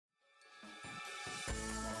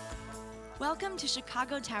Welcome to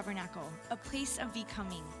Chicago Tabernacle, a place of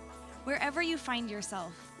becoming. Wherever you find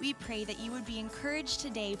yourself, we pray that you would be encouraged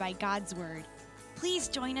today by God's word. Please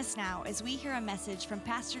join us now as we hear a message from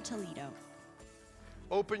Pastor Toledo.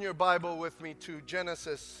 Open your Bible with me to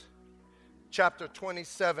Genesis chapter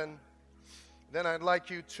 27. Then I'd like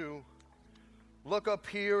you to look up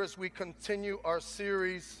here as we continue our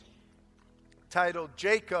series titled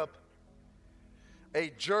Jacob, A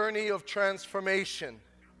Journey of Transformation.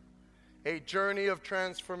 A journey of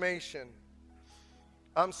transformation.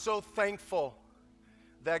 I'm so thankful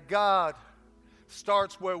that God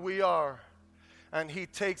starts where we are and He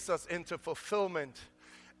takes us into fulfillment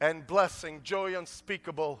and blessing, joy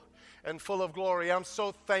unspeakable and full of glory. I'm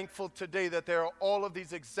so thankful today that there are all of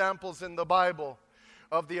these examples in the Bible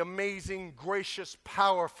of the amazing, gracious,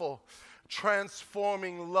 powerful,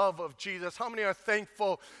 transforming love of Jesus. How many are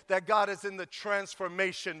thankful that God is in the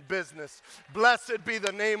transformation business? Blessed be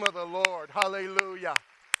the name of the Lord. Hallelujah.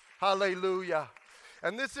 Hallelujah.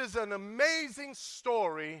 And this is an amazing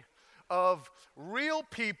story of real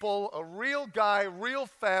people, a real guy, real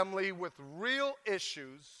family with real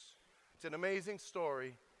issues. It's an amazing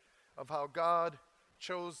story of how God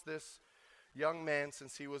chose this young man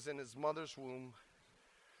since he was in his mother's womb,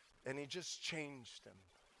 and He just changed him.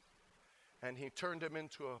 And He turned him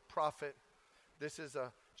into a prophet. This is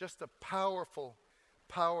just a powerful,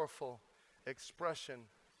 powerful expression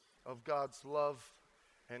of God's love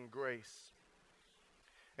and grace.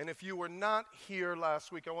 And if you were not here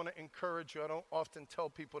last week, I want to encourage you. I don't often tell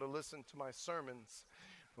people to listen to my sermons,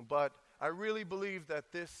 but I really believe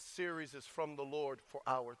that this series is from the Lord for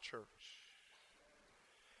our church.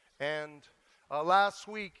 And last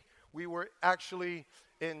week, we were actually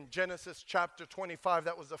in Genesis chapter 25.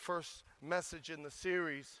 That was the first message in the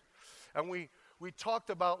series. And we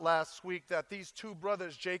talked about last week that these two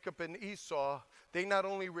brothers, Jacob and Esau, they not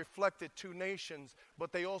only reflected two nations,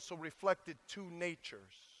 but they also reflected two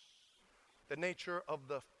natures. The nature of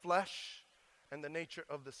the flesh and the nature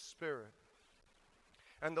of the spirit.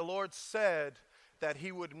 And the Lord said that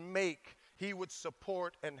He would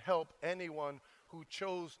support and help anyone who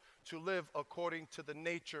chose to live according to the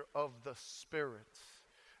nature of the Spirit.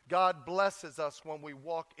 God blesses us when we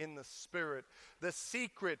walk in the Spirit. The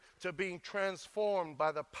secret to being transformed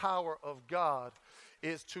by the power of God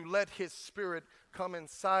is to let His Spirit come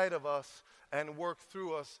inside of us and work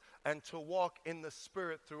through us and to walk in the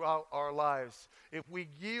Spirit throughout our lives. If we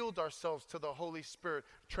yield ourselves to the Holy Spirit,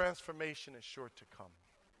 transformation is sure to come.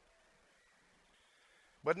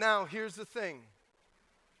 But now, here's the thing.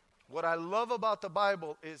 What I love about the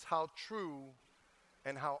Bible is how true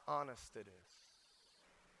and how honest it is.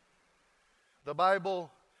 The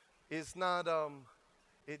Bible is not,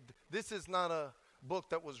 this is not a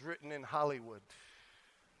book that was written in Hollywood,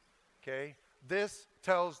 okay? This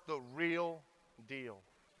tells the real deal.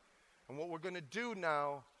 And what we're going to do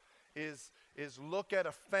now is look at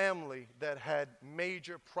a family that had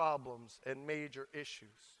major problems and major issues.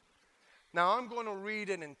 Now, I'm going to read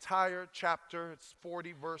an entire chapter. It's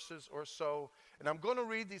 40 verses or so. And I'm going to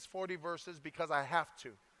read these 40 verses because I have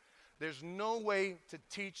to. There's no way to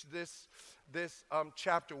teach this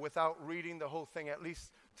chapter without reading the whole thing, at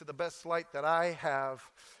least to the best light that I have.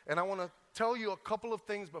 And I want to tell you a couple of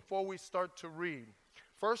things before we start to read.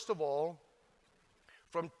 First of all,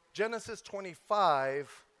 from Genesis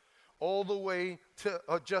 25 all the way to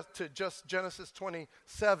just Genesis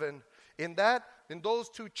 27, in those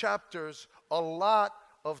two chapters, a lot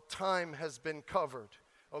of time has been covered,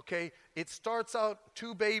 okay? It starts out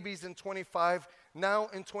two babies in 25. Now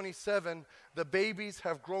in 27, the babies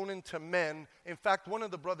have grown into men. In fact, one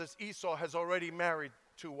of the brothers, Esau, has already married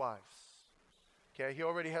two wives, okay? He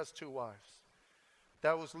already has two wives.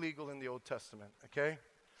 That was legal in the Old Testament, okay?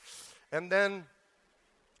 And then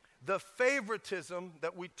the favoritism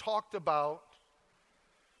that we talked about,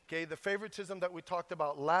 okay, the favoritism that we talked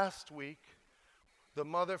about last week, the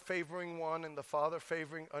mother favoring one and the father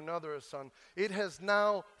favoring another son, it has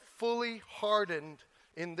now fully hardened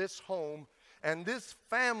in this home, and this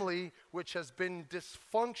family, which has been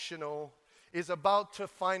dysfunctional, is about to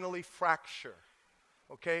finally fracture.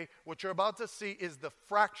 Okay? What you're about to see is the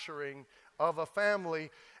fracturing of a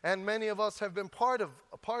family, and many of us have been part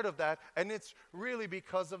of that, and it's really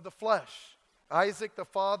because of the flesh. Isaac, the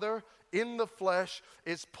father, in the flesh,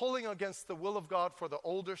 is pulling against the will of God for the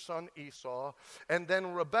older son, Esau. And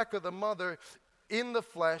then Rebekah, the mother, in the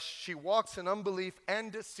flesh, she walks in unbelief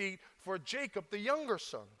and deceit for Jacob, the younger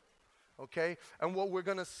son. Okay? And what we're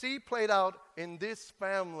going to see played out in this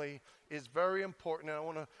family is very important,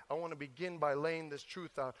 and I want to begin by laying this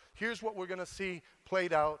truth out. Here's what we're going to see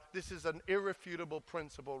played out. This is an irrefutable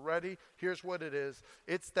principle. Ready? Here's what it is.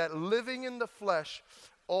 It's that living in the flesh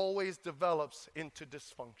always develops into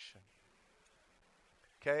dysfunction.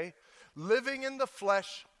 Okay? Living in the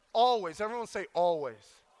flesh always, everyone say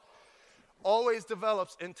always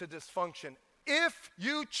develops into dysfunction. If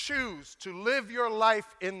you choose to live your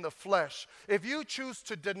life in the flesh, if you choose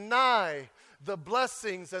to deny the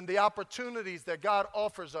blessings and the opportunities that God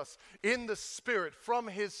offers us in the Spirit, from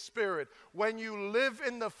His Spirit, when you live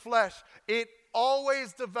in the flesh, it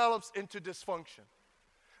always develops into dysfunction.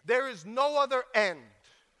 There is no other end.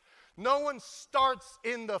 No one starts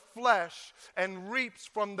in the flesh and reaps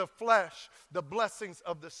from the flesh the blessings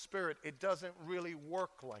of the Spirit. It doesn't really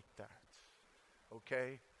work like that.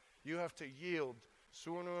 Okay? You have to yield.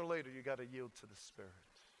 Sooner or later, you got to yield to the Spirit.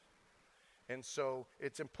 And so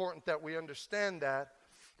it's important that we understand that.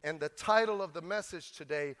 And the title of the message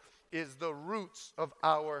today is The Roots of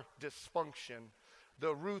Our Dysfunction.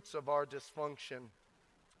 The roots of our dysfunction.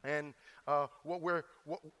 And we're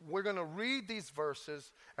going to read these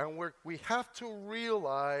verses, and we have to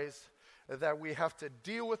realize that we have to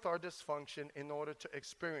deal with our dysfunction in order to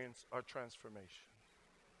experience our transformation.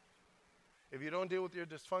 If you don't deal with your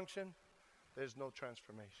dysfunction, there's no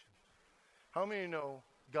transformation. How many know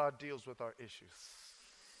God deals with our issues?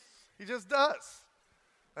 He just does.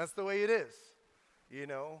 That's the way it is. You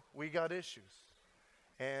know, we got issues.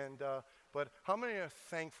 But how many are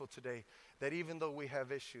thankful today that even though we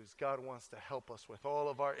have issues, God wants to help us with all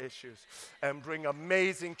of our issues and bring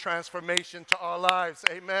amazing transformation to our lives?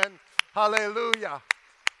 Amen. Hallelujah.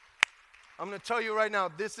 I'm going to tell you right now,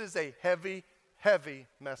 this is a heavy, heavy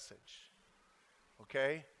message.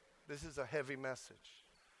 Okay? This is a heavy message.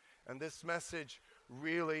 And this message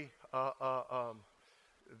really,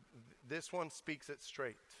 this one speaks it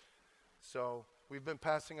straight. So we've been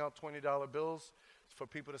passing out $20 bills for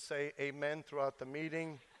people to say amen throughout the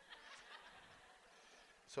meeting.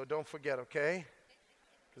 So don't forget, okay?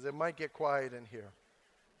 Because it might get quiet in here.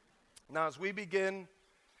 Now, as we begin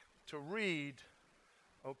to read,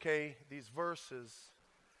 okay, these verses,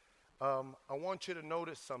 I want you to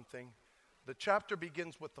notice something. The chapter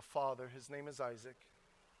begins with the father. His name is Isaac.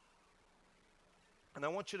 And I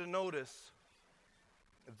want you to notice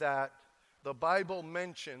that the Bible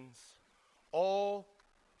mentions all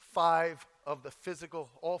five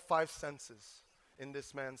senses in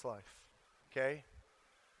this man's life. Okay?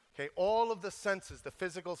 Okay, all of the senses, the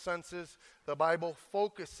physical senses, the Bible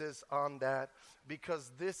focuses on that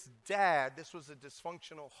because this was a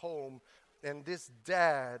dysfunctional home, and this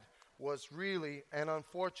dad was really, and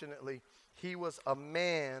unfortunately, he was a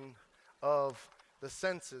man of the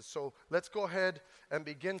senses. So let's go ahead and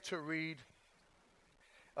begin to read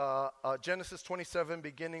Genesis 27,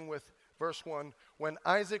 beginning with verse 1. When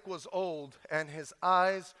Isaac was old and his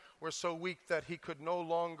eyes were so weak that he could no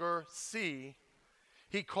longer see,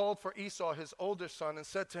 he called for Esau, his older son, and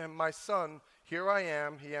said to him, "My son, here I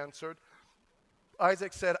am," he answered.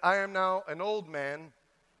 Isaac said, "I am now an old man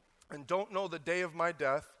and don't know the day of my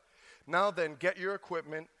death. Now then, get your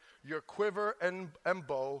equipment, your quiver and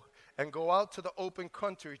bow, and go out to the open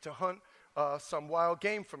country to hunt some wild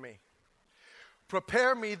game for me.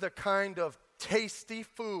 Prepare me the kind of tasty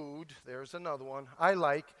food," there's another one, "I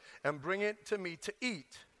like, and bring it to me to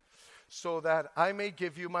eat, so that I may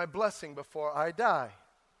give you my blessing before I die."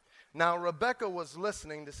 Now Rebekah was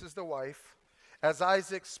listening, this is the wife, as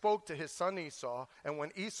Isaac spoke to his son Esau. And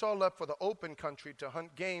when Esau left for the open country to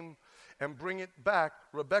hunt game and bring it back,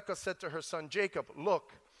 Rebekah said to her son Jacob,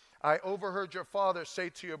 "Look, I overheard your father say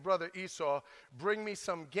to your brother Esau, 'Bring me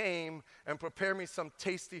some game and prepare me some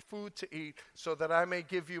tasty food to eat, so that I may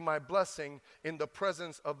give you my blessing in the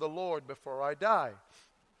presence of the Lord before I die.'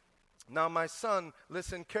 Now my son,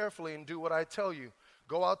 listen carefully and do what I tell you.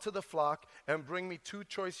 Go out to the flock and bring me 2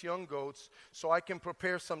 choice young goats, so I can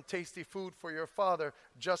prepare some tasty food for your father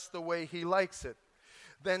just the way he likes it.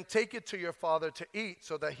 Then take it to your father to eat,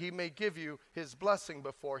 so that he may give you his blessing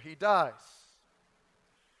before he dies."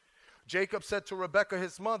 Jacob said to Rebekah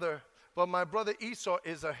his mother, "But my brother Esau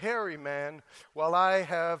is a hairy man, while I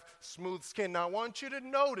have smooth skin." Now I want you to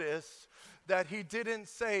notice that he didn't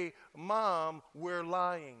say, "Mom, we're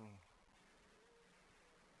lying."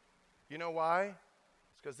 You know why?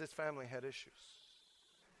 It's because this family had issues.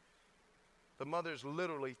 The mother's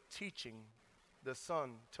literally teaching the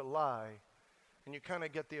son to lie, and you kind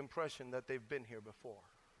of get the impression that they've been here before.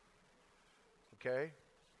 Okay?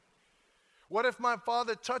 What if my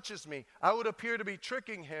father touches me? I would appear to be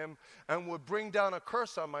tricking him and would bring down a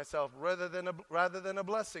curse on myself rather than a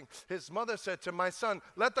blessing. His mother said to my son,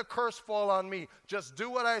 let the curse fall on me. Just do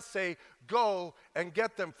what I say. Go and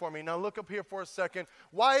get them for me. Now look up here for a second.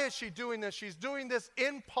 Why is she doing this? She's doing this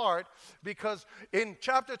in part because in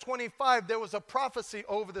chapter 25, there was a prophecy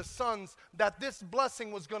over the sons that this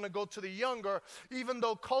blessing was going to go to the younger, even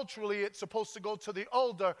though culturally it's supposed to go to the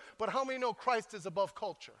older. But how many know Christ is above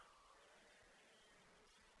culture?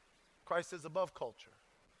 Christ is above culture,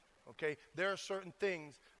 okay? There are certain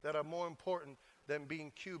things that are more important than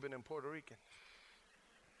being Cuban and Puerto Rican,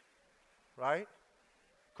 right?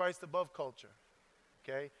 Christ above culture,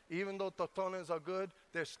 okay? Even though totones are good,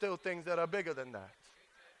 there's still things that are bigger than that,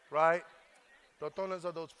 right? Totones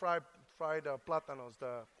are those fried plátanos,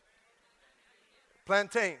 the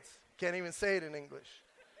plantains. Can't even say it in English.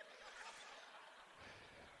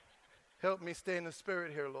 Help me stay in the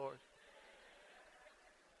spirit here, Lord.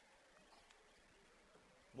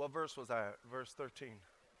 What verse was I at? Verse 13.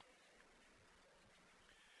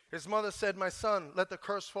 His mother said, my son, let the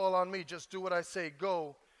curse fall on me. Just do what I say.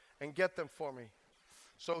 Go and get them for me.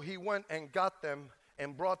 So he went and got them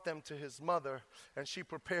and brought them to his mother, and she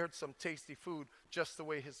prepared some tasty food just the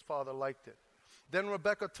way his father liked it. Then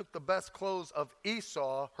Rebekah took the best clothes of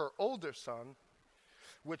Esau, her older son,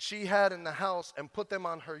 which she had in the house, and put them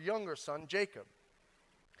on her younger son, Jacob.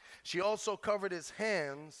 She also covered his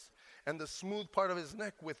hands and the smooth part of his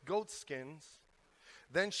neck with goat skins.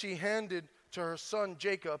 Then she handed to her son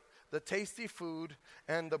Jacob the tasty food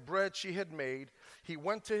and the bread she had made. He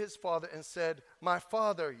went to his father and said, my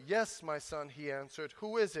father. Yes, my son, he answered.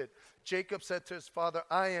 Who is it? Jacob said to his father,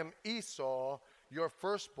 I am Esau, your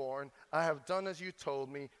firstborn. I have done as you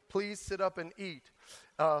told me. Please sit up and eat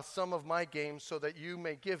some of my game so that you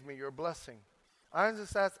may give me your blessing.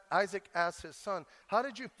 Isaac asked his son, how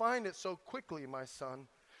did you find it so quickly, my son?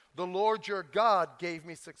 The Lord your God gave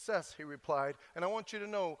me success, he replied. And I want you to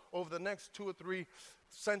know, over the next 2 or 3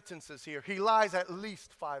 sentences here, he lies at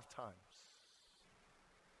least 5 times.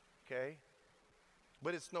 Okay?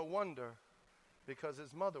 But it's no wonder, because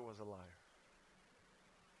his mother was a liar.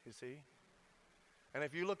 You see? And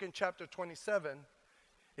if you look in chapter 27,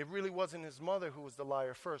 it really wasn't his mother who was the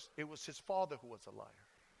liar first. It was his father who was a liar.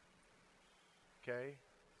 Okay?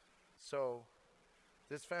 So,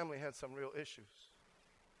 this family had some real issues.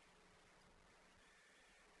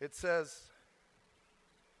 It says,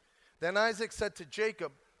 then Isaac said to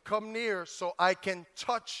Jacob, come near so I can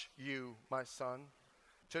touch you, my son,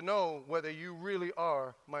 to know whether you really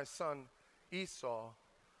are my son Esau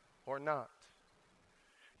or not.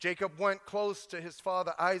 Jacob went close to his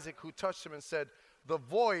father Isaac, who touched him and said, the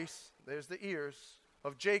voice, there's the ears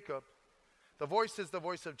of Jacob. The voice is the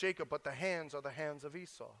voice of Jacob, but the hands are the hands of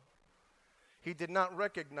Esau. He did not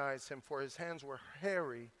recognize him, for his hands were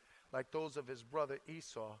hairy like those of his brother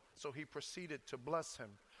Esau. So he proceeded to bless him.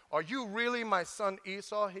 Are you really my son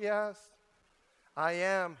Esau? He asked. I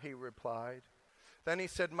am, he replied. Then he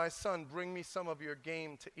said, my son, bring me some of your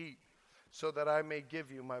game to eat, so that I may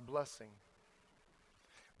give you my blessing.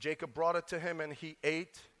 Jacob brought it to him, and he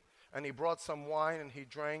ate, and he brought some wine, and he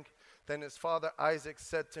drank. Then his father Isaac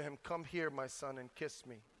said to him, come here, my son, and kiss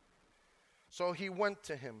me. So he went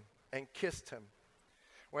to him and kissed him.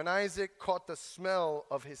 When Isaac caught the smell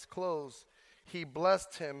of his clothes, he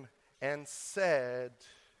blessed him and said,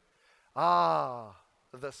 the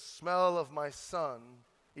smell of my son,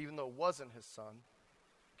 even though it wasn't his son,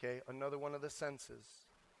 okay, another one of the senses,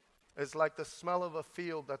 is like the smell of a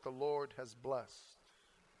field that the Lord has blessed.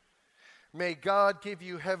 May God give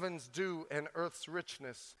you heaven's dew and earth's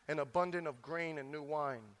richness, and abundance of grain and new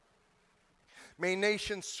wine. May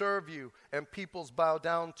nations serve you and peoples bow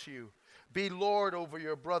down to you. Be Lord over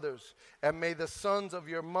your brothers, and may the sons of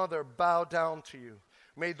your mother bow down to you.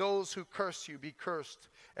 May those who curse you be cursed,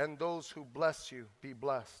 and those who bless you be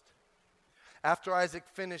blessed. After Isaac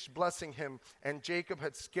finished blessing him, and Jacob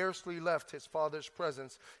had scarcely left his father's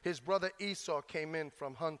presence, his brother Esau came in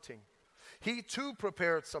from hunting. He too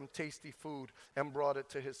prepared some tasty food and brought it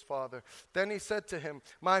to his father. Then he said to him,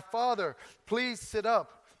 my father, please sit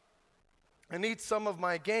up and eat some of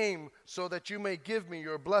my game so that you may give me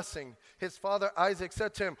your blessing. His father Isaac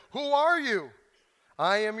said to him, who are you?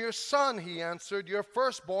 I am your son, he answered, your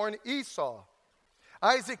firstborn Esau.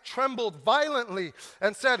 Isaac trembled violently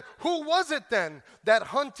and said, who was it then that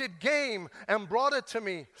hunted game and brought it to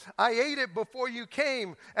me? I ate it before you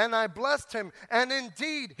came, and I blessed him, and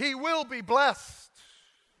indeed he will be blessed.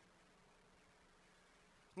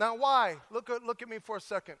 Now why? Look at me for a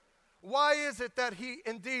second. Why is it that he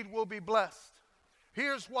indeed will be blessed?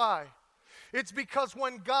 Here's why. It's because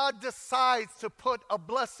when God decides to put a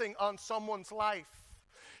blessing on someone's life,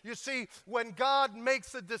 you see, when God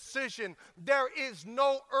makes a decision, there is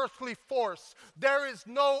no earthly force, there is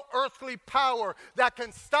no earthly power that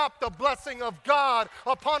can stop the blessing of God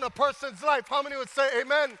upon a person's life. How many would say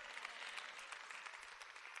amen?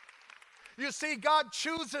 You see, God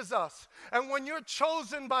chooses us. And when you're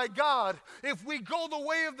chosen by God, if we go the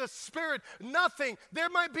way of the Spirit, nothing. There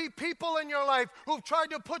might be people in your life who've tried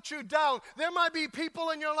to put you down. There might be people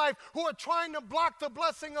in your life who are trying to block the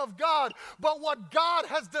blessing of God. But what God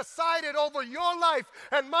has decided over your life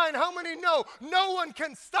and mine, how many know? No one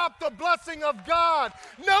can stop the blessing of God.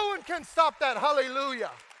 No one can stop that.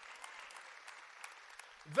 Hallelujah.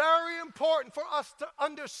 Very important for us to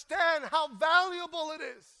understand how valuable it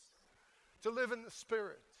is to live in the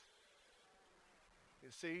Spirit. You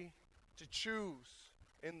see, to choose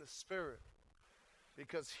in the Spirit.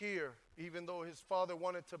 Because here, even though his father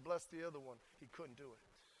wanted to bless the other one, he couldn't do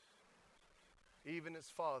it. Even his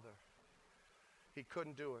father, he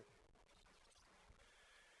couldn't do it.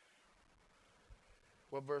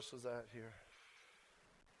 What verse was that here?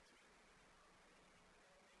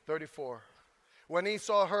 34. When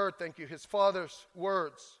Esau heard, his father's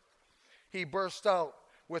words, he burst out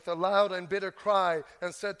with a loud and bitter cry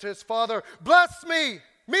and said to his father, "Bless me,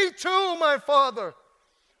 me too, my father."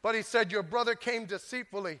 But he said, "Your brother came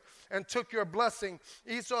deceitfully and took your blessing."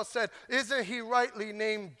 Esau said, "Isn't he rightly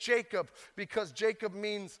named Jacob?" Because Jacob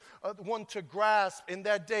means one to grasp. In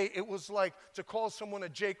that day, it was like to call someone a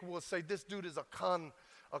Jacob was say, "This dude is a con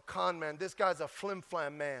man. This guy's a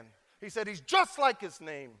flim-flam man." He said, "He's just like his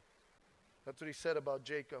name." That's what he said about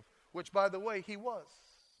Jacob, which, by the way, he was.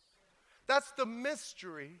 That's the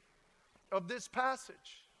mystery of this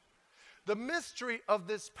passage. The mystery of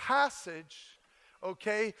this passage,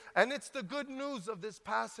 okay, and it's the good news of this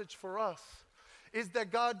passage for us, is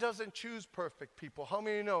that God doesn't choose perfect people. How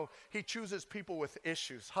many know he chooses people with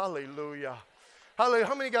issues? Hallelujah. Hallelujah.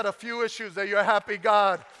 How many got a few issues that you're happy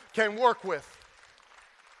God can work with?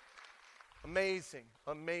 Amazing,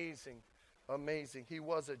 amazing, amazing. He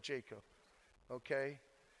was a Jacob, okay?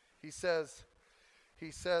 He says,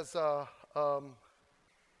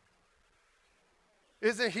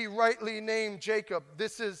 isn't he rightly named Jacob?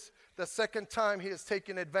 This is the second time he has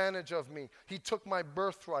taken advantage of me. He took my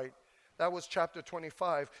birthright. That was chapter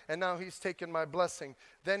 25. And now he's taken my blessing.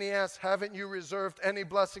 Then he asked, "Haven't you reserved any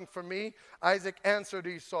blessing for me?" Isaac answered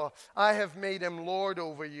Esau, "I have made him lord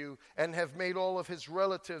over you and have made all of his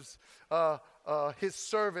relatives his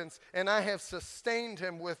servants, and I have sustained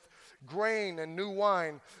him with grain and new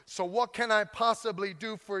wine. So what can I possibly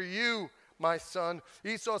do for you, my son?"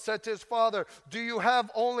 Esau said to his father, "Do you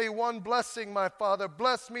have only one blessing, my father?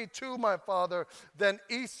 Bless me too, my father." Then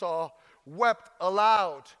Esau wept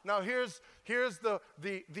aloud. Now here's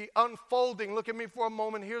the unfolding. Look at me for a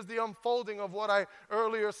moment. Here's the unfolding of what I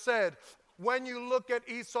earlier said. When you look at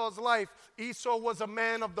Esau's life, Esau was a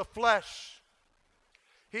man of the flesh.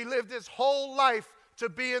 He lived his whole life to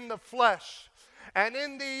be in the flesh. And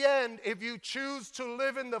in the end, if you choose to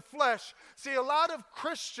live in the flesh, see, a lot of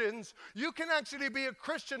Christians, you can actually be a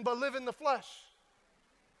Christian but live in the flesh.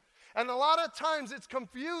 And a lot of times it's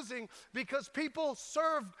confusing because people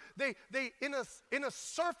serve, they in a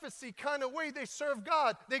surfacey kind of way, they serve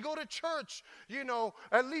God. They go to church,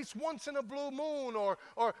 at least once in a blue moon, or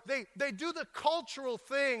they do the cultural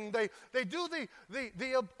thing. They do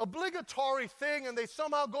the obligatory thing, and they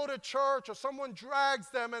somehow go to church, or someone drags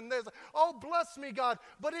them, and there's, "Oh, bless me, God."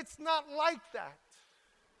 But it's not like that.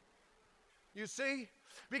 You see?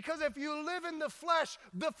 Because if you live in the flesh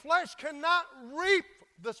cannot reap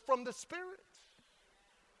this from the Spirit.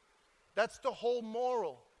 That's the whole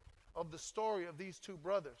moral of the story of these two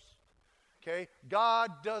brothers. Okay?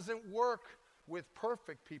 God doesn't work with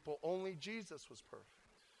perfect people. Only Jesus was perfect.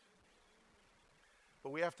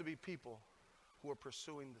 But we have to be people who are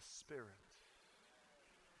pursuing the Spirit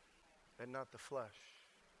and not the flesh.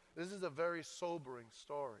 This is a very sobering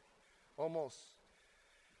story. Almost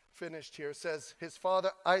finished here. It says, his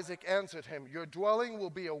father Isaac answered him, "Your dwelling will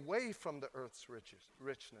be away from the earth's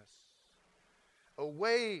richness,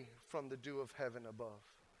 away from the dew of heaven above.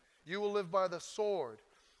 You will live by the sword,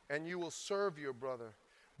 and you will serve your brother.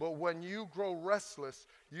 But when you grow restless,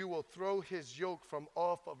 you will throw his yoke from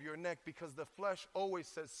off of your neck," because the flesh always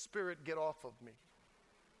says, "Spirit, get off of me."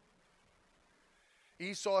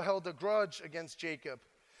 Esau held a grudge against Jacob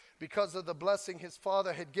because of the blessing his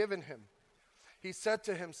father had given him. He said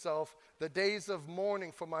to himself, "The days of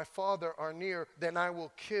mourning for my father are near, then I will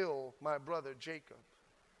kill my brother Jacob."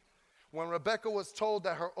 When Rebekah was told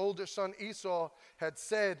that her older son Esau had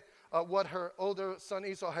said, what her older son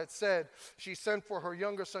Esau had said, she sent for her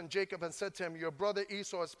younger son Jacob and said to him, "Your brother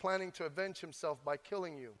Esau is planning to avenge himself by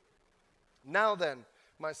killing you. Now then,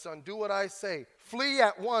 my son, do what I say. Flee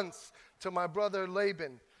at once to my brother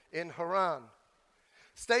Laban in Haran.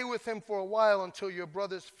 Stay with him for a while until your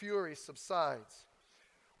brother's fury subsides.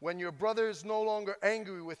 When your brother is no longer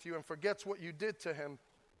angry with you and forgets what you did to him,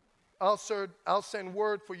 I'll send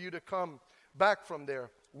word for you to come back from there.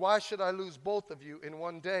 Why should I lose both of you in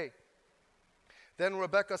one day?" Then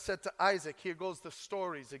Rebekah said to Isaac, here goes the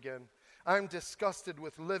stories again, "I'm disgusted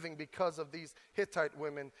with living because of these Hittite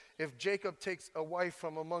women. If Jacob takes a wife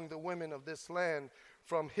from among the women of this land,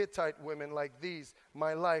 from Hittite women like these,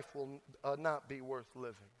 my life will not be worth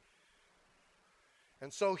living."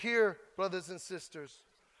 And so here, brothers and sisters,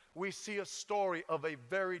 we see a story of a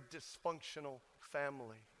very dysfunctional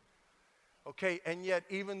family. Okay, and yet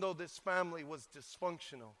even though this family was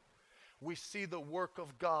dysfunctional, we see the work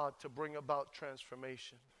of God to bring about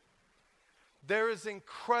transformation. There is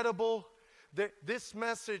incredible, this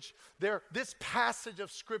passage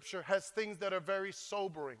of Scripture has things that are very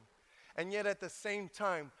sobering. And yet at the same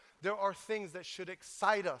time, there are things that should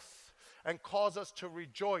excite us and cause us to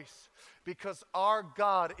rejoice, because our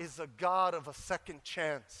God is a God of a second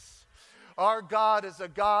chance. Our God is a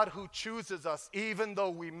God who chooses us even though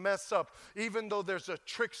we mess up, even though there's a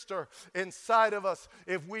trickster inside of us.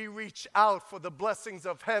 If we reach out for the blessings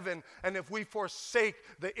of heaven and if we forsake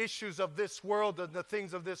the issues of this world and the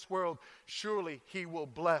things of this world, surely He will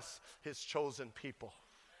bless His chosen people.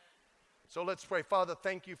 So let's pray. Father,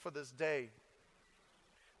 thank you for this day.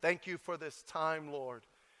 Thank you for this time, Lord.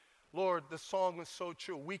 Lord, the song is so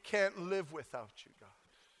true. We can't live without you, God.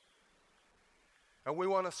 And we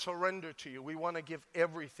want to surrender to you. We want to give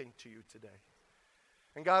everything to you today.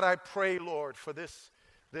 And God, I pray, Lord, for this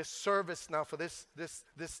service now, for this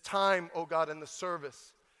time, oh God, in the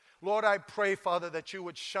service. Lord, I pray, Father, that you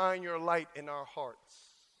would shine your light in our hearts.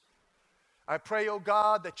 I pray, oh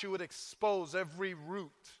God, that you would expose every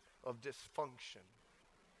root of dysfunction.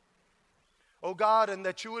 Oh God, and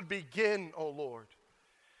that you would begin, oh Lord,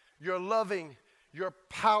 your loving, your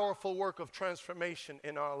powerful work of transformation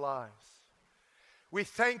in our lives. We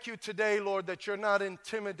thank you today, Lord, that you're not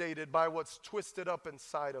intimidated by what's twisted up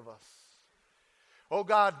inside of us. Oh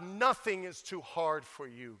God, nothing is too hard for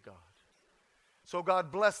you, God. So God,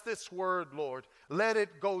 bless this word, Lord. Let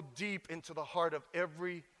it go deep into the heart of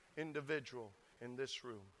every individual in this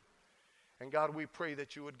room. And God, we pray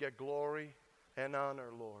that you would get glory and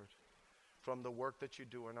honor, Lord, from the work that you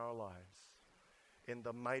do in our lives. In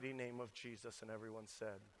the mighty name of Jesus, and everyone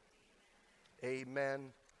said,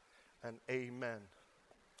 amen and amen.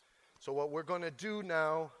 So what we're going to do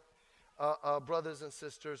now, brothers and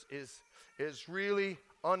sisters, is really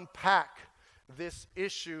unpack this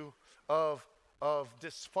issue of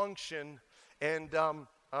dysfunction. And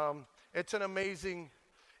it's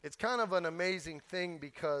kind of an amazing thing,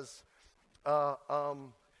 because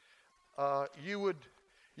you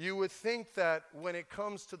would think that when it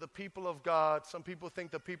comes to the people of God, some people think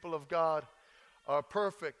the people of God are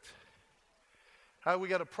perfect. We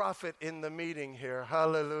got a prophet in the meeting here.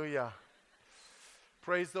 Hallelujah.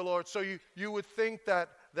 Praise the Lord. So you would think that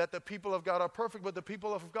the people of God are perfect, but the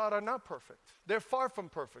people of God are not perfect. They're far from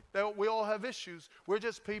perfect. We all have issues. We're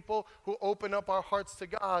just people who open up our hearts to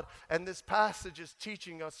God, and this passage is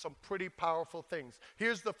teaching us some pretty powerful things.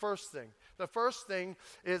 Here's the first thing. The first thing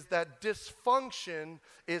is that dysfunction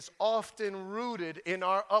is often rooted in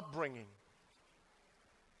our upbringing.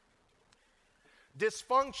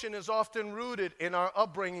 Dysfunction is often rooted in our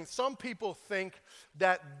upbringing. Some people think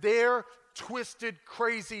that their twisted,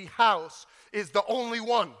 crazy house is the only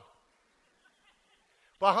one.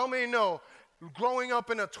 But how many know growing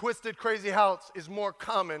up in a twisted, crazy house is more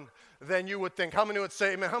common than you would think? How many would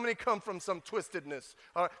say, man, how many come from some twistedness?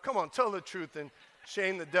 All right, come on, tell the truth and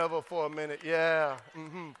shame the devil for a minute. Yeah.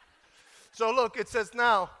 So look, it says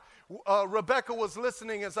now, Rebekah was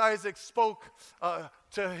listening as Isaac spoke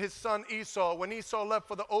to his son Esau. When Esau left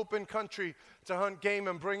for the open country to hunt game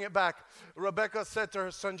and bring it back, Rebekah said to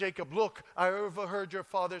her son Jacob, "Look, I overheard your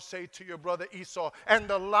father say to your brother Esau," and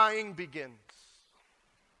the lying begins.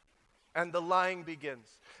 And the lying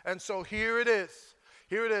begins. And so here it is.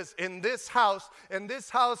 Here it is in this house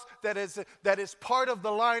that is part of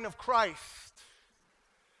the line of Christ.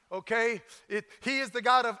 Okay? He is the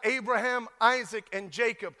God of Abraham, Isaac, and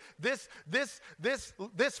Jacob. This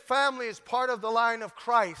family is part of the line of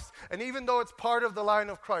Christ. And even though it's part of the line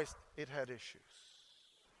of Christ, it had issues.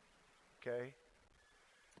 Okay?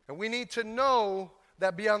 And we need to know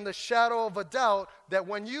that beyond the shadow of a doubt, that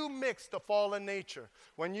when you mix the fallen nature,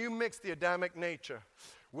 when you mix the Adamic nature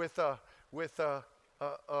with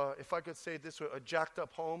if I could say it this way, a jacked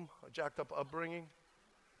up home, a jacked up upbringing,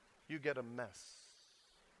 you get a mess.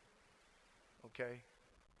 Okay?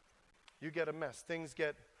 You get a mess. Things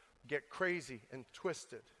get crazy and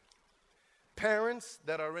twisted. Parents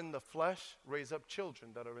that are in the flesh raise up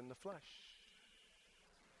children that are in the flesh.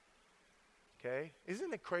 Okay?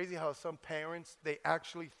 Isn't it crazy how some parents, they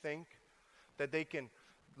actually think that they can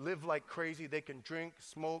live like crazy, they can drink,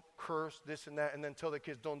 smoke, curse, this and that, and then tell their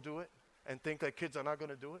kids don't do it, and think that kids are not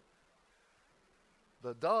going to do it?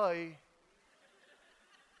 The die.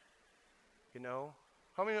 You know?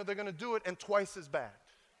 How many know they're going to do it and twice as bad?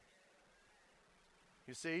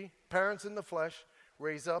 You see? Parents in the flesh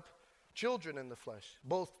raise up children in the flesh.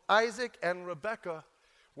 Both Isaac and Rebekah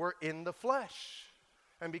were in the flesh.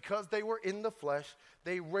 And because they were in the flesh,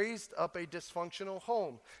 they raised up a dysfunctional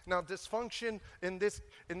home. Now, dysfunction in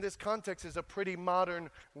this context is a pretty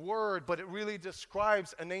modern word, but it really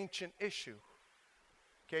describes an ancient issue.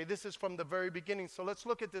 Okay, this is from the very beginning. So let's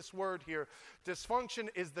look at this word here. Dysfunction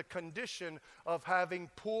is the condition of having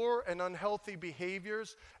poor and unhealthy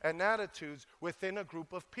behaviors and attitudes within a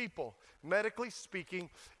group of people. Medically speaking,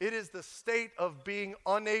 it is the state of being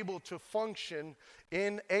unable to function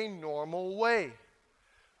in a normal way.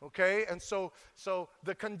 Okay, and so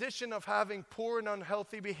the condition of having poor and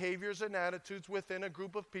unhealthy behaviors and attitudes within a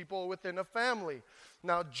group of people, within a family.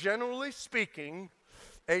 Now, generally speaking,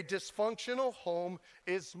 a dysfunctional home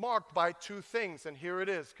is marked by two things, and here it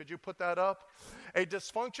is. Could you put that up? A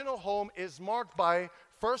dysfunctional home is marked by,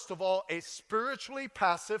 first of all, a spiritually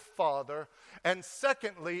passive father, and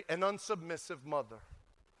secondly, an unsubmissive mother.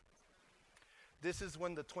 This is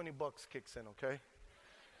when the $20 kicks in, okay?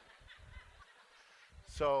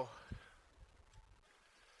 So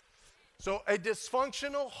a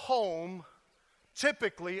dysfunctional home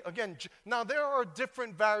typically, again, now there are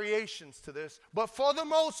different variations to this, but for the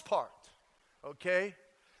most part, okay,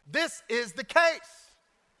 this is the case.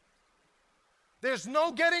 There's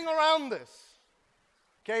no getting around this,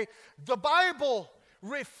 okay? The Bible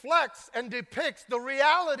reflects and depicts the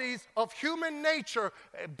realities of human nature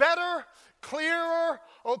better, clearer,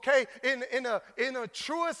 okay, in a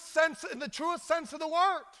truest sense, in the truest sense of the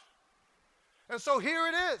word. And so here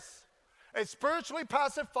it is. A spiritually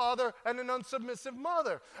passive father and an unsubmissive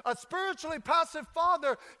mother. A spiritually passive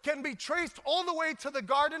father can be traced all the way to the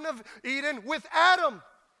Garden of Eden with Adam.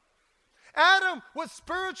 Adam was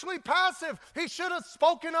spiritually passive. He should have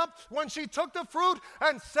spoken up when she took the fruit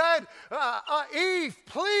and said, Eve,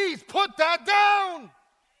 please put that down.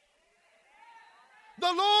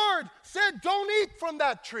 The Lord said, don't eat from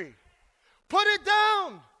that tree. Put it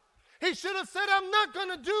down. He should have said, I'm not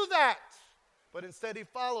going to do that. But instead he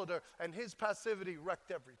followed her, and his passivity wrecked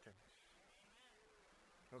everything.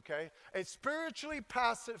 Okay? A spiritually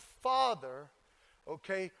passive father,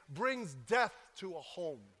 okay, brings death to a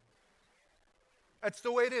home. That's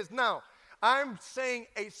the way it is. Now, I'm saying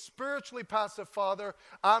a spiritually passive father.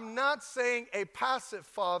 I'm not saying a passive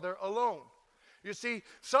father alone. You see,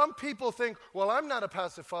 some people think, well, I'm not a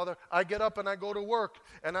passive father. I get up and I go to work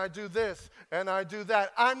and I do this and I do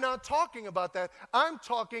that. I'm not talking about that. I'm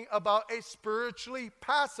talking about a spiritually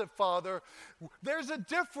passive father. There's a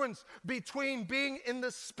difference between being in the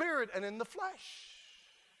spirit and in the flesh.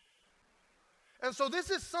 And so this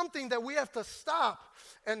is something that we have to stop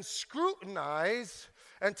and scrutinize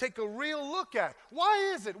and take a real look at.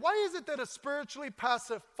 Why is it? Why is it that a spiritually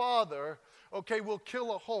passive father, okay, will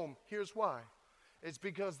kill a home? Here's why. It's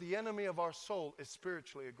because the enemy of our soul is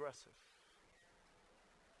spiritually aggressive.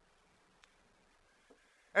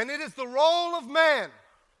 And it is the role of man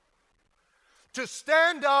to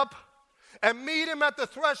stand up and meet him at the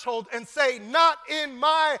threshold and say, not in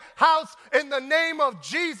my house, in the name of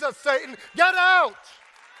Jesus, Satan, get out.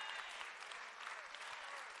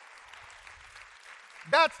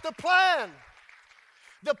 That's the plan.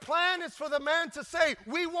 The plan is for the man to say,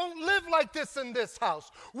 we won't live like this in this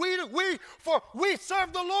house. We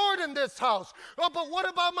serve the Lord in this house. Oh, but what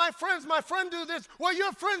about my friends? My friend do this. Well,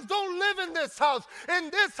 your friends don't live in this house.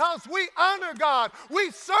 In this house, we honor God.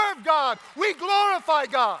 We serve God. We glorify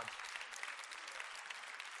God.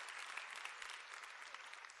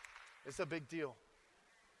 It's a big deal.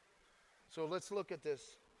 So let's look at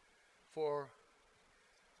this for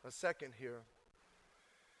a second here.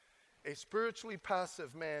 A spiritually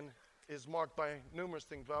passive man is marked by numerous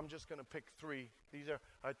things, but I'm just going to pick three. These are,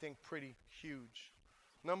 I think, pretty huge.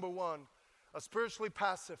 Number one, a spiritually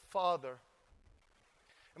passive father.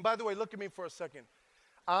 And by the way, look at me for a second.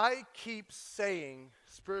 I keep saying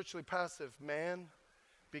spiritually passive man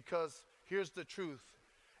because here's the truth.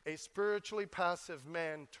 A spiritually passive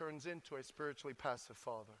man turns into a spiritually passive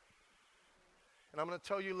father. And I'm going to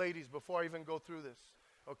tell you, ladies, before I even go through this,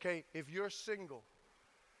 okay, if you're single,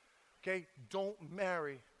 okay, don't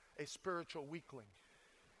marry a spiritual weakling.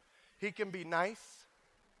 He can be nice.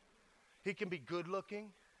 He can be good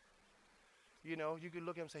looking. You know, you could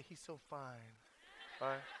look at him and say, he's so fine. All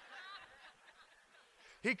right?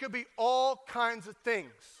 He could be all kinds of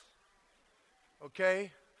things.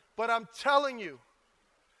 Okay? But I'm telling you,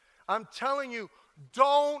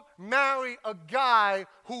 don't marry a guy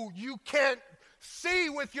who you can't see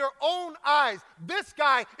with your own eyes. This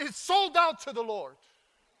guy is sold out to the Lord.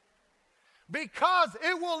 Because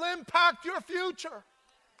it will impact your future.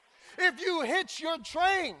 If you hitch your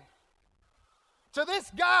train to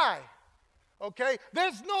this guy, okay,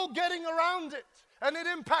 there's no getting around it. And it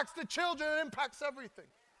impacts the children, it impacts everything.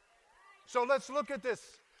 So let's look at this.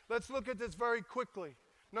 Let's look at this very quickly.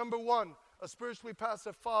 Number one, a spiritually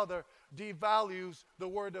passive father devalues the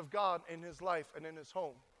word of God in his life and in his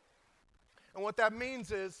home. And what that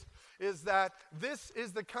means is that this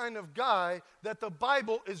is the kind of guy that the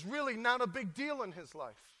Bible is really not a big deal in his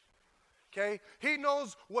life. Okay? He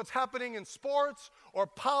knows what's happening in sports or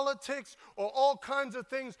politics or all kinds of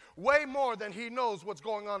things way more than he knows what's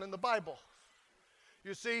going on in the Bible.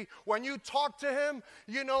 You see, when you talk to him,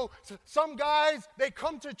 you know, some guys, they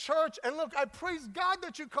come to church, and look, I praise God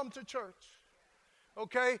that you come to church.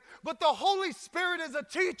 Okay? But the Holy Spirit is a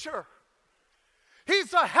teacher.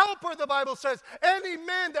 He's a helper, the Bible says. Any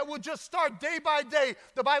man that would just start day by day,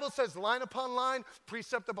 the Bible says line upon line,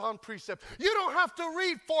 precept upon precept. You don't have to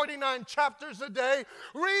read 49 chapters a day.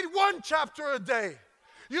 Read one chapter a day.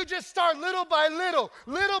 You just start little by little.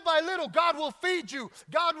 Little by little, God will feed you.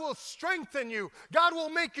 God will strengthen you. God will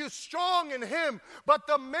make you strong in him. But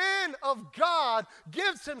the man of God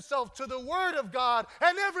gives himself to the word of God,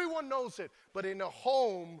 and everyone knows it. But in a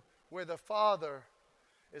home where the father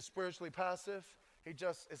is spiritually passive,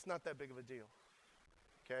 it's not that big of a deal.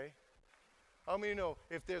 Okay? How many know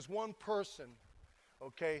if there's one person,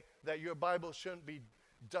 okay, that your Bible shouldn't be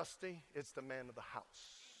dusty, it's the man of the house.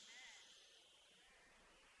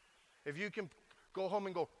 If you can go home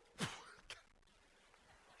and go,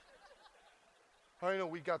 I know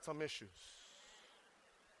we got some issues.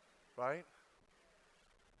 Right?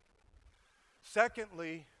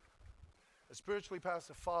 Secondly, a spiritually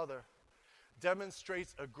passive father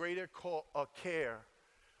demonstrates a greater care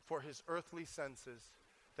for his earthly senses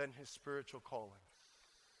than his spiritual calling.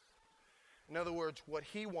 In other words, what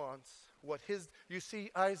he wants, you see,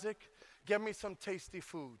 Isaac, get me some tasty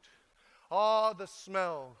food. Oh, the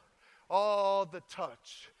smell. Oh, the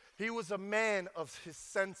touch. He was a man of his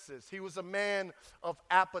senses. He was a man of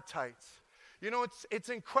appetites. You know, it's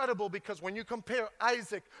incredible because when you compare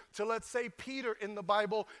Isaac to, let's say, Peter in the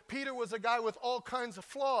Bible, Peter was a guy with all kinds of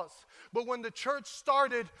flaws. But when the church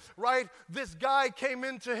started, right, this guy came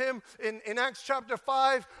into him in Acts chapter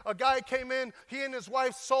 5. A guy came in, he and his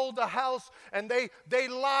wife sold a house, and they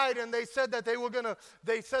lied, and they said that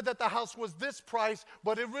they said that the house was this price,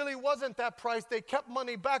 but it really wasn't that price. They kept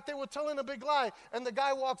money back. They were telling a big lie. And the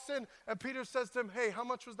guy walks in, and Peter says to him, hey, how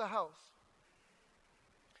much was the house?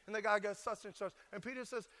 And the guy goes, such and such. And Peter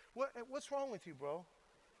says, what's wrong with you, bro?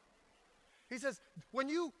 He says, when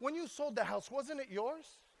you sold the house, wasn't it yours?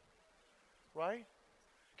 Right?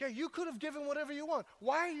 Okay, you could have given whatever you want.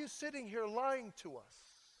 Why are you sitting here lying to us?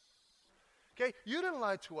 Okay, you didn't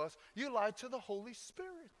lie to us. You lied to the Holy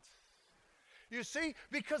Spirit. You see,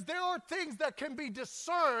 because there are things that can be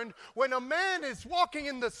discerned when a man is walking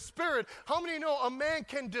in the Spirit. How many know a man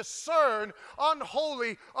can discern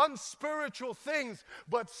unholy, unspiritual things?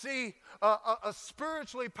 But see, a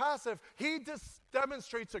spiritually passive, he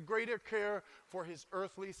demonstrates a greater care for his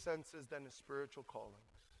earthly senses than his spiritual callings.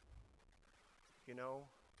 You know,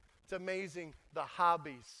 it's amazing the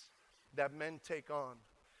hobbies that men take on.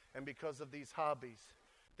 And because of these hobbies,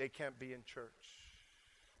 they can't be in church.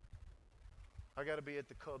 I got to be at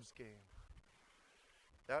the Cubs game.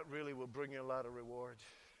 That really will bring you a lot of reward.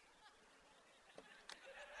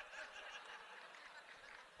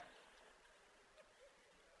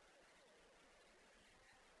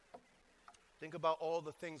 Think about all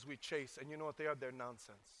the things we chase, and you know what they are? They're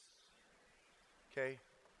nonsense. Okay?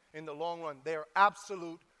 In the long run, they are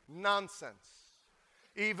absolute nonsense.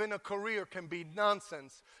 Even a career can be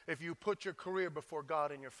nonsense if you put your career before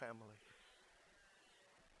God and your family.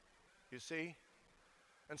 You see?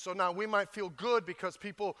 And so now we might feel good because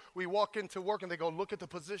we walk into work and they go, look at the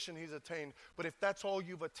position he's attained. But if that's all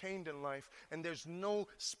you've attained in life and there's no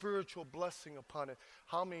spiritual blessing upon it,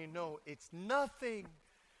 how many know it's nothing?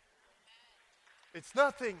 It's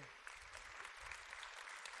nothing.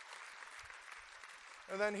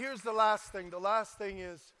 And then here's the last thing. The last thing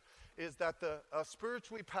is is that a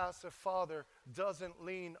spiritually passive father doesn't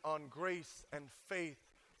lean on grace and faith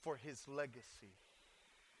for his legacy.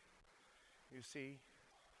 You see,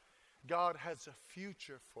 God has a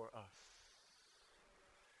future for us.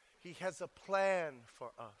 He has a plan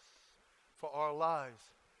for us, for our lives.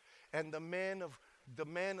 And the man of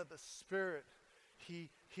the Spirit, he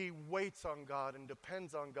waits on God and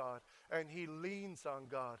depends on God, and he leans on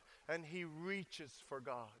God, and he reaches for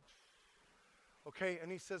God. Okay,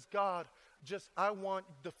 and he says, God, I want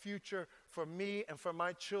the future for me and for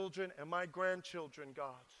my children and my grandchildren,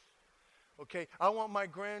 God. Okay, I want my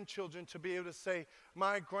grandchildren to be able to say,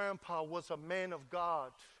 my grandpa was a man of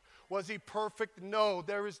God. Was he perfect? No,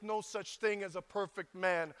 there is no such thing as a perfect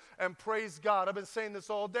man. And praise God, I've been saying this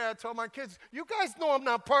all day. I tell my kids, you guys know I'm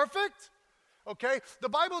not perfect. Okay? The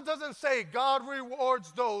Bible doesn't say God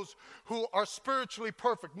rewards those who are spiritually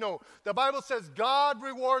perfect. No, the Bible says God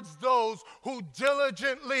rewards those who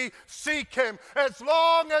diligently seek him. As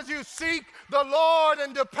long as you seek the Lord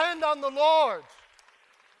and depend on the Lord.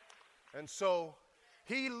 And so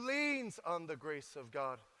he leans on the grace of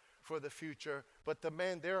God for the future. But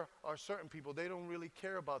there are certain people, they don't really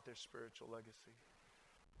care about their spiritual legacy.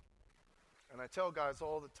 And I tell guys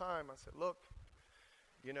all the time, I said, look,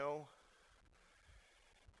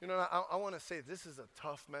 I want to say this is a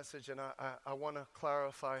tough message, and I want to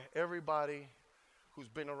clarify. Everybody who's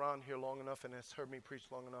been around here long enough and has heard me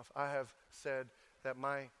preach long enough, I have said that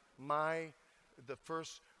the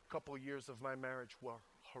first couple years of my marriage were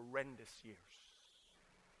horrendous years.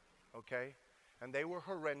 Okay? And they were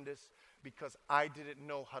horrendous because I didn't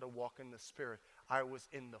know how to walk in the Spirit. I was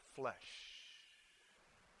in the flesh.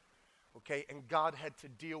 Okay? And God had to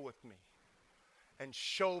deal with me and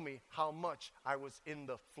show me how much I was in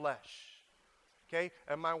the flesh. Okay?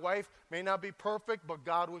 And my wife may not be perfect, but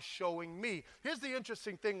God was showing me. Here's the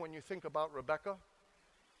interesting thing when you think about Rebecca.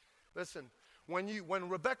 Listen, when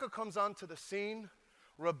Rebecca comes onto the scene,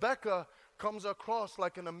 Rebecca comes across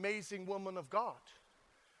like an amazing woman of God,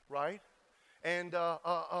 right? And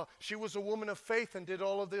she was a woman of faith and did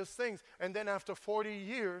all of those things. And then after 40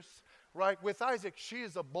 years, right, with Isaac, she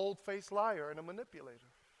is a bold-faced liar and a manipulator.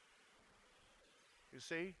 You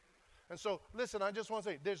see? And so, listen, I just want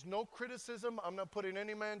to say, there's no criticism. I'm not putting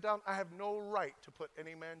any man down. I have no right to put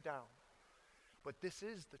any man down. But this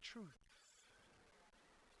is the truth.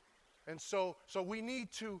 And so we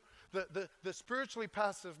need to, the spiritually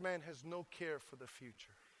passive man has no care for the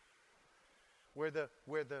future. Where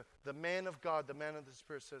the man of God, the man of the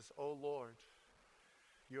Spirit says, oh Lord,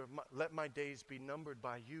 let my days be numbered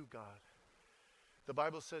by you, God. The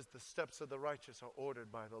Bible says the steps of the righteous are ordered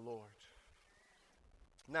by the Lord.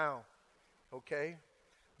 Now, okay,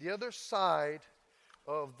 the other side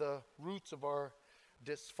of the roots of our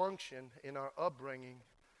dysfunction in our upbringing,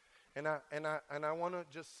 and I want to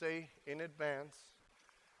just say in advance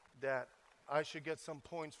that I should get some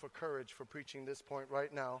points for courage for preaching this point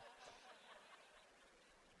right now.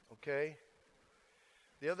 Okay?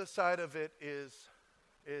 The other side of it is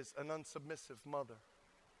an unsubmissive mother.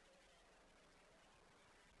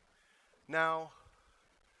 Now,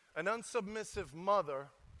 an unsubmissive mother,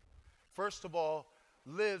 first of all,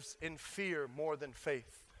 lives in fear more than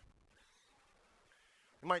faith.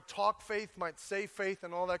 You might talk faith, might say faith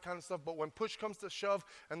and all that kind of stuff, but when push comes to shove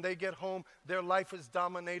and they get home, their life is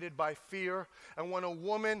dominated by fear. And when a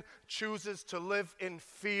woman chooses to live in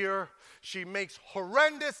fear, she makes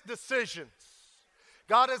horrendous decisions.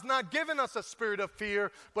 God has not given us a spirit of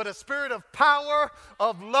fear, but a spirit of power,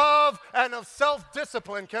 of love, and of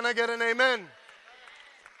self-discipline. Can I get an amen?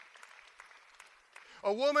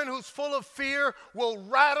 A woman who's full of fear will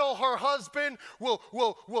rattle her husband, will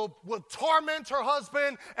torment her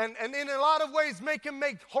husband, and in a lot of ways make him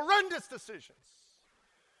make horrendous decisions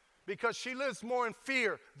because she lives more in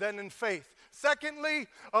fear than in faith. Secondly,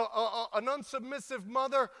 an unsubmissive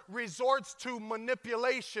mother resorts to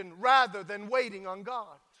manipulation rather than waiting on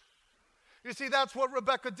God. You see, that's what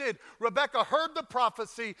Rebecca did. Rebecca heard the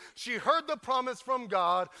prophecy. She heard the promise from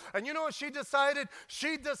God. And you know what she decided?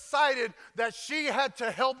 She decided that she had to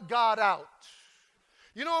help God out.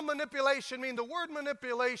 You know what manipulation means? The word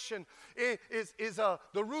manipulation is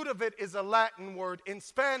the root of it is a Latin word. In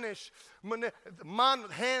Spanish,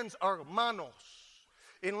 hands are manos.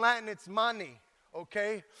 In Latin, it's mani.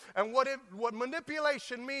 Okay? And what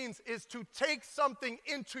manipulation means is to take something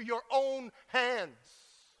into your own hands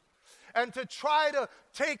and to try to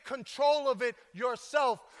take control of it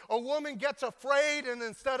yourself. A woman gets afraid and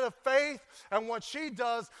instead of faith, and what she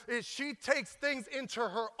does is she takes things into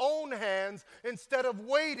her own hands instead of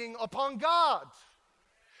waiting upon God.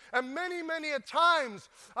 And many, many a times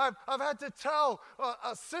I've had to tell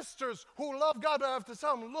sisters who love God, I have to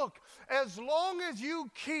tell them, look, as long as you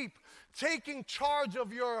keep taking charge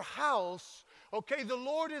of your house, okay, the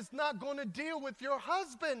Lord is not going to deal with your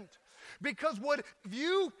husband. Because what if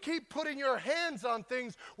you keep putting your hands on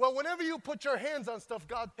things, well, whenever you put your hands on stuff,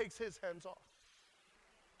 God takes his hands off.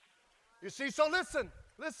 You see, so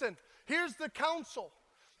listen, here's the counsel.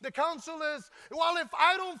 The counsel is, well, if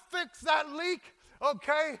I don't fix that leak,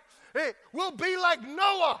 okay, we'll be like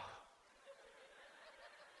Noah.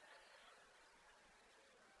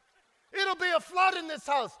 It'll be a flood in this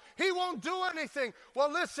house. He won't do anything.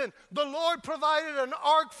 Well, listen, the Lord provided an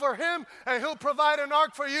ark for him, and he'll provide an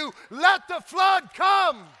ark for you. Let the flood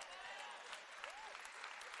come.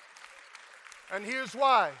 And here's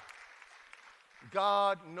why.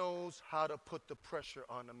 God knows how to put the pressure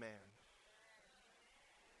on a man.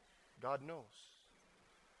 God knows.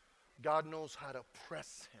 God knows how to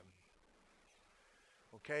press him.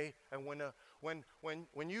 Okay? And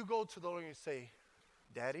when you go to the Lord and you say,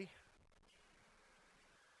 Daddy,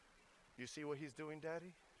 you see what he's doing,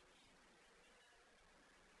 Daddy?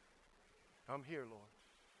 I'm here, Lord.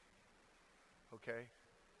 Okay?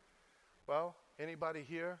 Well, anybody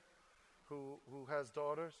here who has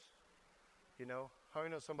daughters? You know, how do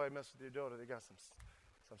you know somebody messes with your daughter? They got some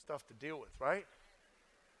stuff to deal with, right?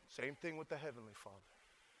 Same thing with the Heavenly Father.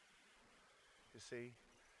 You see?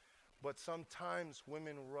 But sometimes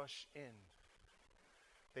women rush in.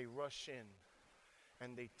 They rush in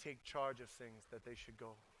and they take charge of things that they should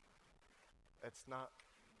go. That's not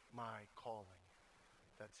my calling.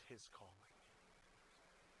 That's his calling.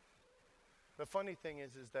 The funny thing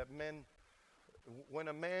is that men, when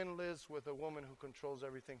a man lives with a woman who controls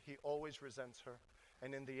everything, he always resents her.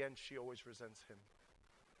 And in the end, she always resents him.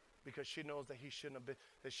 Because she knows that she shouldn't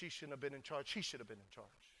have been in charge. He should have been in charge.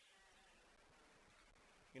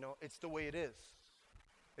 You know, it's the way it is.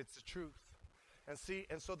 It's the truth.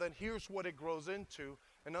 And so then here's what it grows into.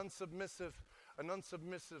 An unsubmissive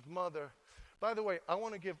mother. By the way, I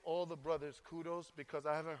want to give all the brothers kudos because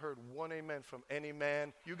I haven't heard one amen from any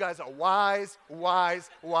man. You guys are wise,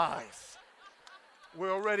 wise, wise.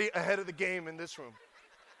 We're already ahead of the game in this room.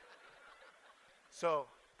 So,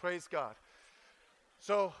 praise God.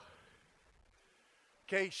 So,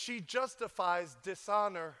 okay, she justifies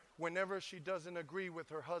dishonor whenever she doesn't agree with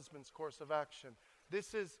her husband's course of action.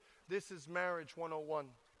 This is marriage 101.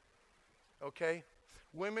 Okay?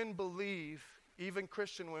 Women believe, even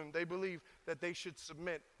Christian women, they believe that they should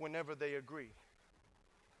submit whenever they agree.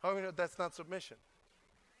 How do you know that's not submission?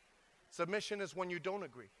 Submission is when you don't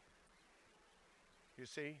agree. You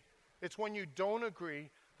see? It's when you don't agree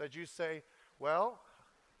that you say, well,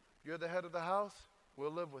 you're the head of the house,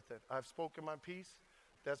 we'll live with it. I've spoken my piece.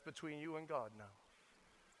 That's between you and God now.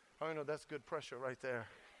 How do you know that's good pressure right there?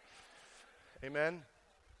 Amen?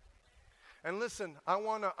 And listen, I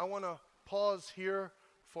wanna pause here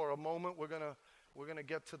for a moment. We're gonna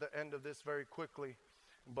get to the end of this very quickly.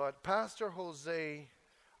 But Pastor Jose,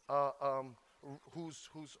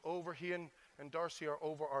 who's over, he and Darcy are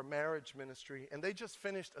over our marriage ministry, and they just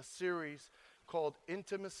finished a series called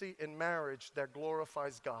Intimacy in Marriage That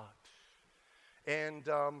Glorifies God. And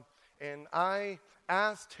I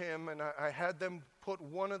asked him, and I had them put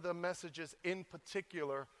one of the messages in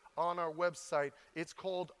particular on our website. It's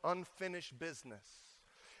called Unfinished Business.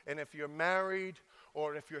 And if you're married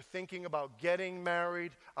or if you're thinking about getting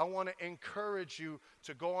married, I want to encourage you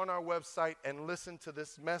to go on our website and listen to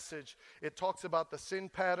this message. It talks about the sin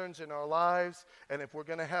patterns in our lives, and if we're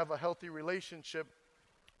going to have a healthy relationship,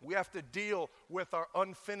 we have to deal with our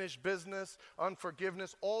unfinished business,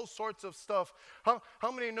 unforgiveness, all sorts of stuff.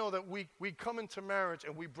 How many know that we come into marriage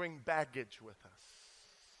and we bring baggage with us?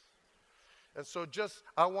 And so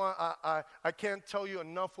I can't tell you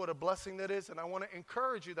enough what a blessing that is, and I want to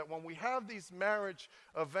encourage you that when we have these marriage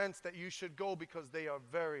events that you should go because they are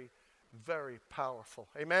very, very powerful.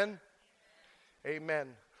 Amen? Amen.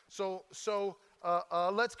 So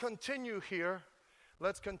let's continue here.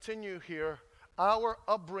 Our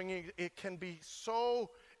upbringing, it can be so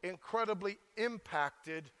incredibly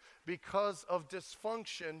impacted because of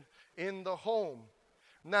dysfunction in the home.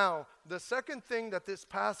 Now, the second thing that this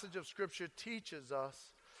passage of Scripture teaches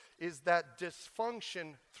us is that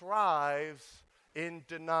dysfunction thrives in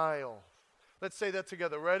denial. Let's say that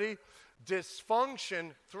together. Ready?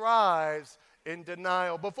 Dysfunction thrives in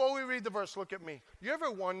denial. Before we read the verse, look at me. You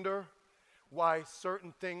ever wonder why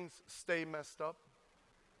certain things stay messed up?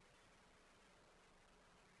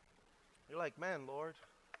 You're like, man, Lord,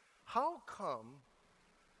 how come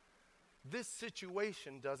this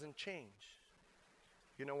situation doesn't change?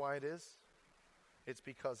 You know why it is? It's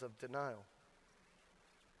because of denial.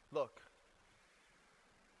 Look.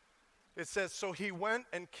 It says, so he went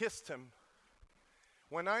and kissed him.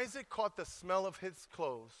 When Isaac caught the smell of his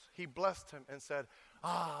clothes, he blessed him and said,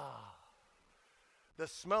 the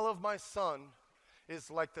smell of my son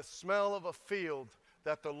is like the smell of a field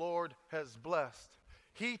that the Lord has blessed.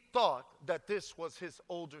 He thought that this was his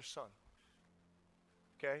older son.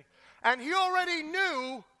 Okay? And he already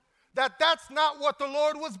knew that that's not what the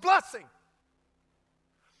Lord was blessing.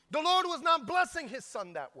 The Lord was not blessing his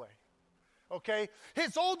son that way. Okay?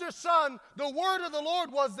 His older son, the word of the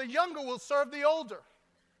Lord was the younger will serve the older.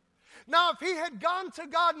 Now, if he had gone to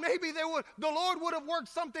God, maybe the Lord would have worked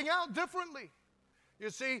something out differently. You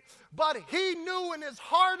see? But he knew in his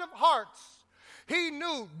heart of hearts, he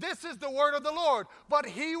knew this is the word of the Lord. But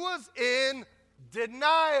he was in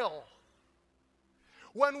denial.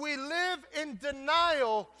 When we live in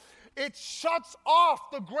denial, it shuts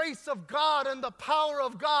off the grace of God and the power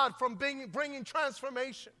of God from bringing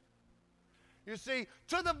transformation. You see,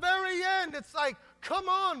 to the very end, it's like, come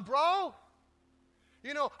on, bro.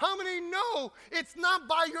 You know, how many know it's not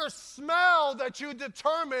by your smell that you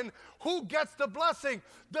determine who gets the blessing?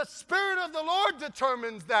 The Spirit of the Lord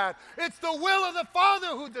determines that. It's the will of the Father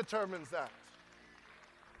who determines that.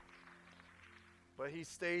 But he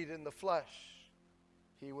stayed in the flesh.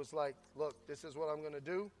 He was like, look, this is what I'm going to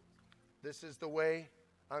do. This is the way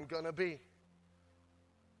I'm going to be.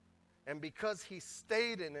 And because he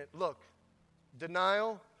stayed in it, look,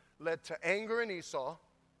 denial led to anger in Esau.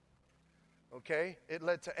 Okay? It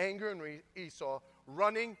led to anger in Esau,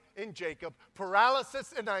 running in Jacob,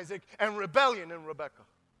 paralysis in Isaac, and rebellion in Rebekah.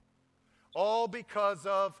 All because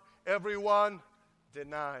of everyone,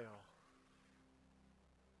 denial.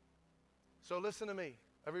 So listen to me.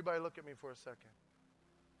 Everybody look at me for a second.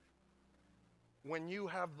 When you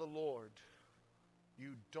have the Lord,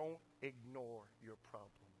 you don't ignore your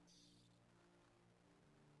problems.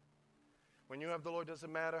 When you have the Lord, it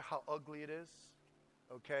doesn't matter how ugly it is,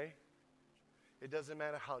 okay? It doesn't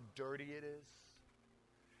matter how dirty it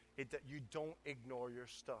is. You don't ignore your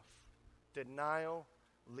stuff. Denial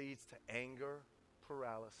leads to anger,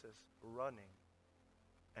 paralysis, running,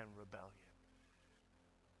 and rebellion.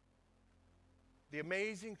 The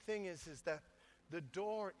amazing thing is that the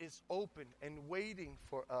door is open and waiting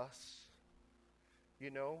for us. You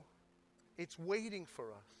know, it's waiting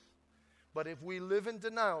for us. But if we live in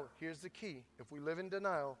denial, here's the key. If we live in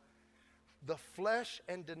denial, the flesh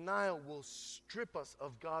and denial will strip us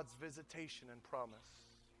of God's visitation and promise.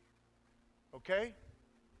 Okay?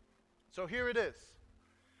 So here it is.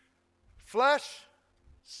 Flesh,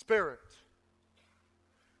 spirit.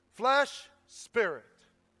 Flesh, spirit.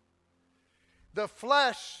 The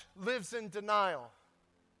flesh lives in denial.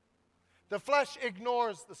 The flesh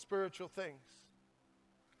ignores the spiritual things.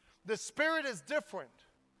 The spirit is different.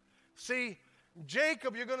 See,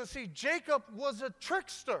 Jacob, you're going to see, Jacob was a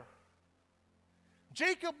trickster.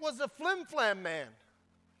 Jacob was a flim-flam man.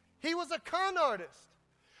 He was a con artist.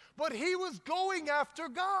 But he was going after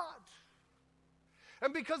God.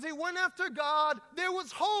 And because he went after God, there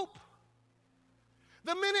was hope.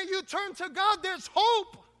 The minute you turn to God, there's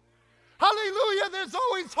hope. Hallelujah, there's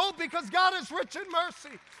always hope because God is rich in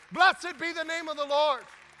mercy. Blessed be the name of the Lord.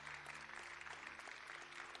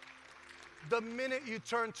 The minute you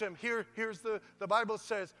turn to him, here's the Bible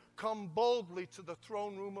says, come boldly to the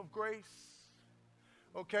throne room of grace.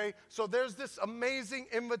 Okay? So there's this amazing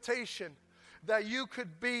invitation that you could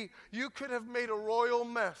have made a royal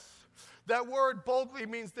mess. That word boldly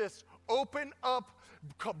means this: open up,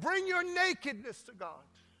 bring your nakedness to God.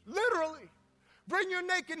 Literally. Bring your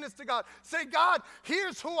nakedness to God. Say, God,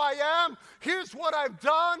 here's who I am. Here's what I've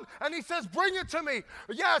done. And he says, bring it to me.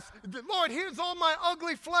 Yes, Lord, here's all my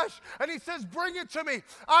ugly flesh. And he says, bring it to me.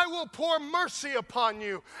 I will pour mercy upon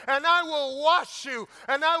you. And I will wash you.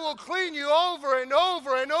 And I will clean you over and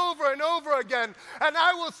over and over and over again. And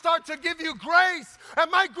I will start to give you grace.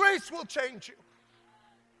 And my grace will change you.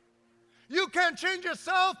 You can't change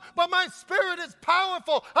yourself, but my Spirit is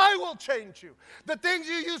powerful. I will change you. The things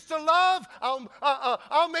you used to love,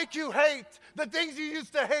 I'll make you hate. The things you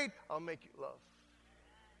used to hate, I'll make you love.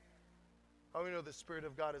 How many know the Spirit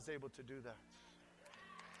of God is able to do that?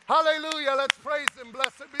 Hallelujah. Let's praise him.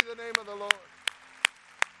 Blessed be the name of the Lord.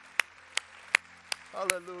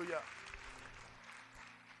 Hallelujah.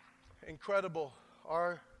 Incredible.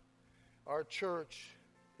 Our church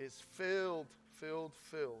is filled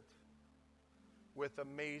with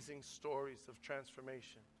amazing stories of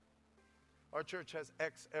transformation. Our church has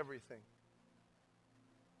X everything.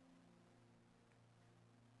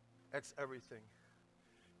 X everything.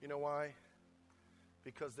 You know why?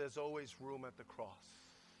 Because there's always room at the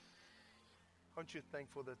cross. Aren't you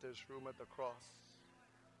thankful that there's room at the cross?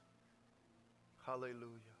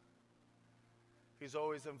 Hallelujah. He's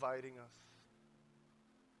always inviting us.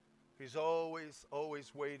 He's always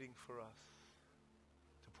waiting for us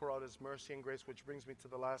to pour out His mercy and grace, which brings me to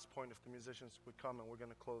the last point. If the musicians would come, and we're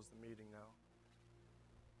going to close the meeting now.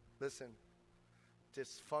 Listen,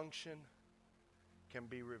 dysfunction can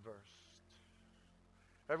be reversed.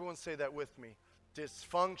 Everyone say that with me.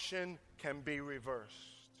 Dysfunction can be reversed.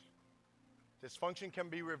 Dysfunction can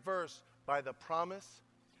be reversed by the promise,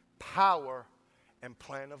 power, and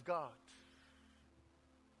plan of God.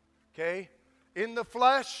 Okay? In the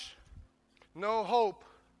flesh, no hope.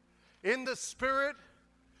 In the spirit,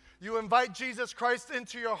 you invite Jesus Christ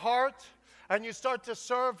into your heart and you start to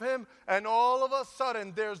serve Him, and all of a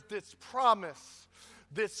sudden there's this promise,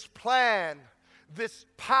 this plan, this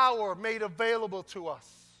power made available to us.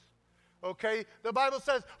 Okay? The Bible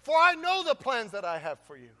says, "For I know the plans that I have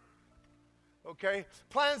for you." Okay?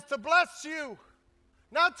 Plans to bless you,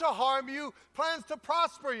 not to harm you, plans to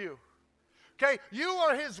prosper you. Okay? You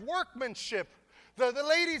are His workmanship. The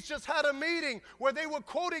ladies just had a meeting where they were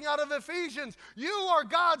quoting out of Ephesians. You are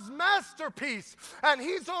God's masterpiece, and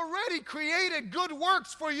He's already created good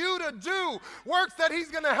works for you to do, works that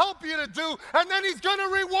He's going to help you to do, and then He's going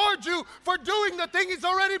to reward you for doing the thing He's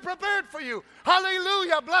already prepared for you.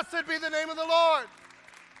 Hallelujah. Blessed be the name of the Lord.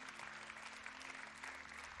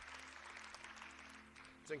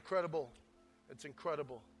 It's incredible. It's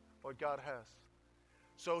incredible what God has.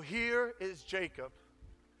 So here is Jacob.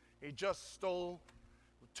 He just stole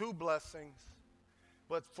 2 blessings.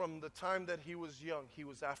 But from the time that he was young, he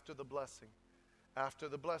was after the blessing. After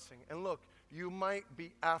the blessing. And look, you might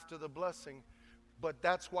be after the blessing, but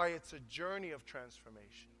that's why it's a journey of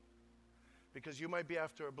transformation. Because you might be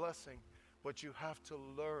after a blessing, but you have to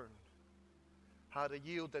learn how to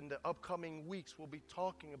yield. And the upcoming weeks, we'll be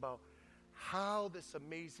talking about how this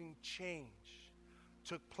amazing change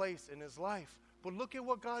took place in his life. But look at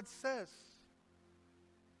what God says.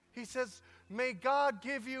 He says, may God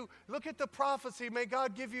give you, look at the prophecy, may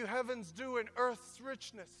God give you heaven's dew and earth's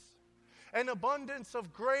richness, an abundance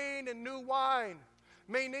of grain and new wine.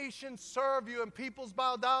 May nations serve you and peoples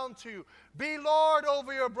bow down to you. Be Lord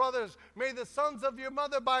over your brothers. May the sons of your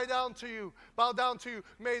mother bow down to you.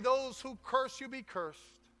 May those who curse you be cursed.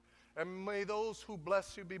 And may those who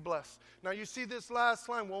bless you be blessed. Now you see this last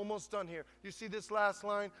line. We're almost done here. You see this last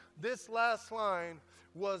line? This last line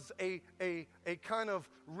was a kind of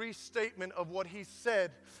restatement of what he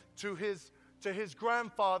said to his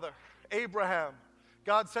grandfather, Abraham.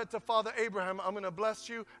 God said to Father Abraham, I'm going to bless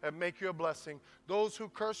you and make you a blessing. Those who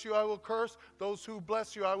curse you, I will curse. Those who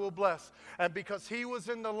bless you, I will bless. And because he was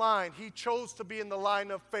in the line, he chose to be in the line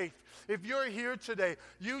of faith. If you're here today,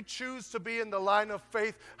 you choose to be in the line of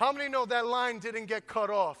faith. How many know that line didn't get cut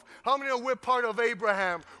off? How many know we're part of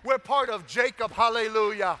Abraham? We're part of Jacob.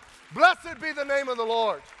 Hallelujah. Blessed be the name of the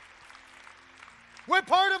Lord. We're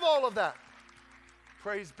part of all of that.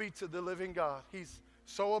 Praise be to the living God. He's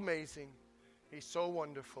so amazing. He's so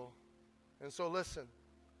wonderful. And so listen,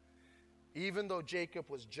 even though Jacob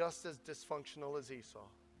was just as dysfunctional as Esau,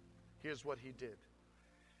 here's what he did.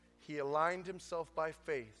 He aligned himself by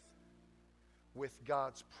faith with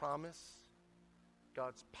God's promise,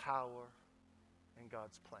 God's power, and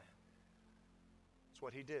God's plan. That's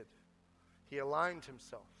what he did. He aligned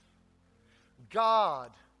himself.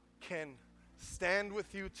 God can stand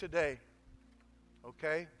with you today,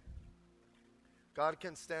 okay? God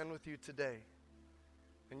can stand with you today.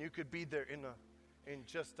 And you could be there in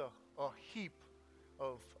just a heap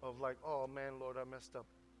of like, oh man, Lord, I messed up.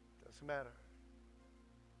 Doesn't matter.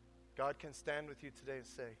 God can stand with you today and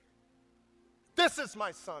say, this is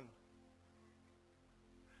my son.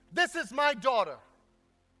 This is my daughter.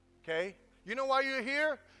 Okay? You know why you're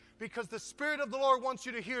here? Because the Spirit of the Lord wants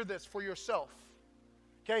you to hear this for yourself.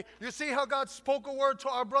 Okay? You see how God spoke a word to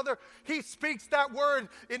our brother? He speaks that word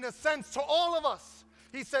in a sense to all of us.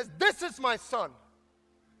 He says, this is my son.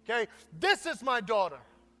 Okay, this is my daughter,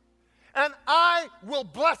 and I will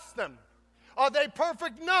bless them. Are they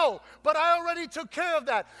perfect? No, but I already took care of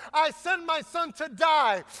that. I sent my son to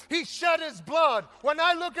die. He shed his blood. When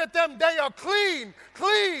I look at them, they are clean,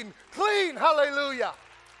 clean, clean. Hallelujah.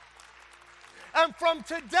 And from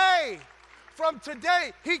today,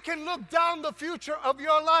 he can look down the future of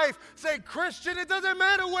your life. Say, Christian, it doesn't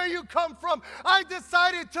matter where you come from. I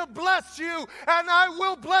decided to bless you, and I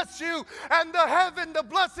will bless you. And the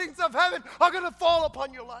blessings of heaven are going to fall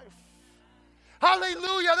upon your life.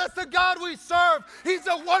 Hallelujah. That's the God we serve. He's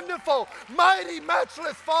a wonderful, mighty,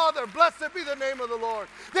 matchless Father. Blessed be the name of the Lord.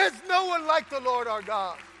 There's no one like the Lord our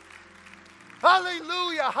God.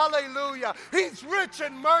 Hallelujah, hallelujah. He's rich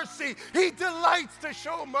in mercy. He delights to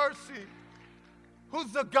show mercy.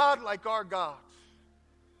 Who's the God like our God?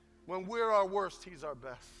 When we're our worst, He's our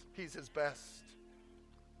best. He's His best.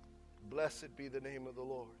 Blessed be the name of the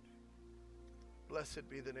Lord. Blessed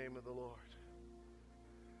be the name of the Lord.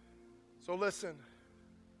 So listen,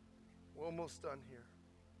 we're almost done here.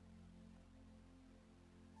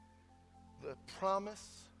 The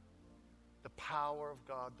promise, the power of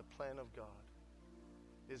God, the plan of God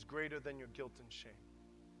is greater than your guilt and shame.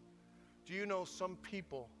 Do you know some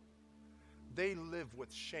people, they live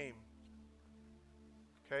with shame?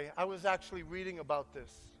 Okay, I was actually reading about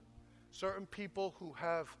this. Certain people who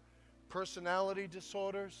have personality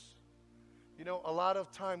disorders, you know, a lot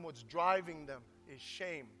of time what's driving them is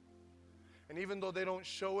shame. And even though they don't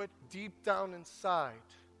show it, deep down inside,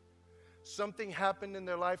 something happened in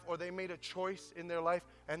their life or they made a choice in their life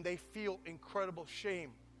and they feel incredible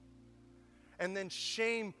shame. And then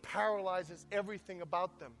shame paralyzes everything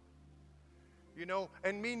about them. You know,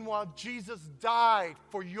 and meanwhile, Jesus died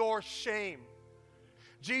for your shame.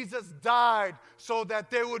 Jesus died so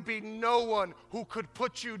that there would be no one who could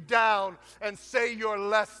put you down and say you're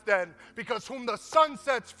less than. Because whom the Son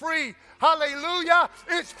sets free, hallelujah,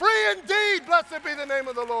 is free indeed. Blessed be the name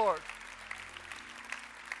of the Lord.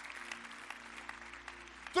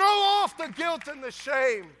 Throw off the guilt and the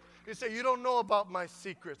shame. You say, you don't know about my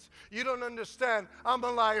secrets. You don't understand. I'm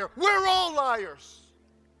a liar. We're all liars.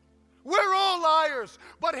 We're all liars,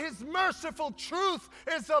 but His merciful truth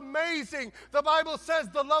is amazing. The Bible says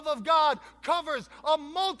the love of God covers a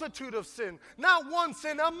multitude of sin. Not one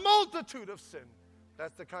sin, a multitude of sin.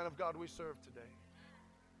 That's the kind of God we serve today.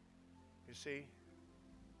 You see?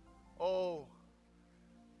 Oh,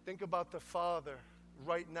 think about the Father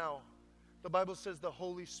right now. The Bible says the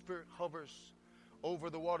Holy Spirit hovers over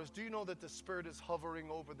the waters. Do you know that the Spirit is hovering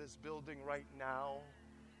over this building right now?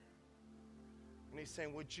 And He's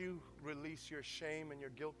saying, would you release your shame and your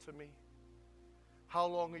guilt to me? How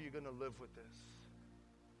long are you going to live with this?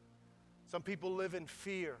 Some people live in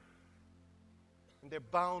fear, and they're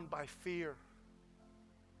bound by fear.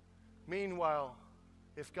 Meanwhile,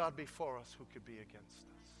 if God be for us, who could be against us?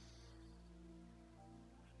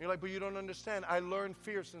 You're like, but you don't understand. I learned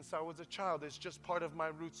fear since I was a child. It's just part of my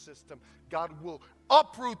root system. God will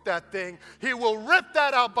uproot that thing. He will rip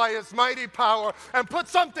that out by His mighty power and put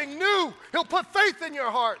something new. He'll put faith in your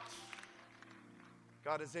heart.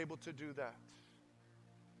 God is able to do that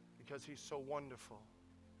because He's so wonderful.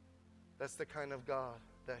 That's the kind of God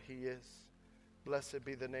that He is. Blessed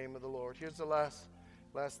be the name of the Lord. Here's the last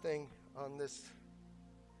thing on this.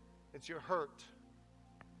 It's your hurt.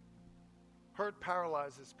 Hurt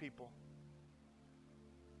paralyzes people,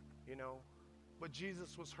 you know, but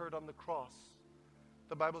Jesus was hurt on the cross.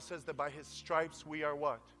 The Bible says that by His stripes we are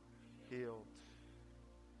what? Healed.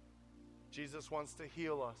 Jesus wants to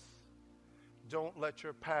heal us. Don't let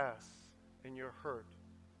your past and your hurt,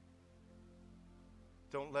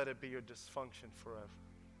 don't let it be your dysfunction forever.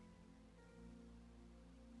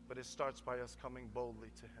 But it starts by us coming boldly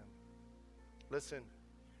to Him. Listen,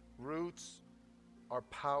 roots are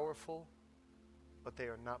powerful, but they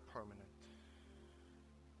are not permanent.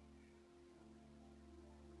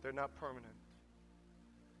 They're not permanent.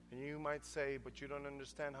 And you might say, but you don't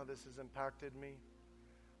understand how this has impacted me.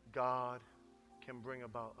 God can bring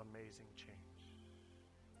about amazing change.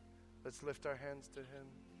 Let's lift our hands to Him.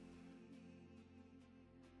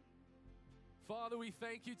 Father, we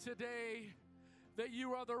thank You today that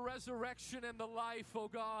You are the resurrection and the life, oh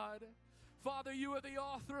God. Father, You are the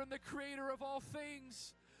author and the creator of all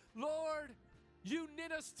things. Lord, You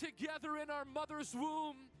knit us together in our mother's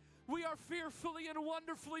womb. We are fearfully and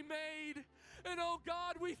wonderfully made. And oh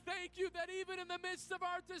God, we thank You that even in the midst of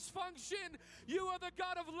our dysfunction, You are the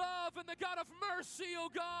God of love and the God of mercy, oh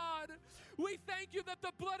God. We thank You that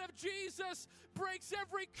the blood of Jesus breaks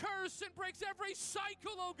every curse and breaks every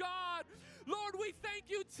cycle, oh God. Lord, we thank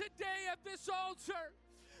You today at this altar.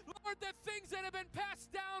 Lord, that things that have been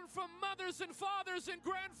passed down from mothers and fathers and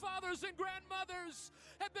grandfathers and grandmothers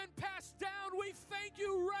have been passed down. We thank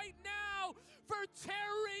You right now for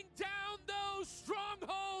tearing down those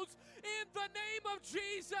strongholds in the name of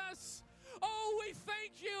Jesus. Oh, we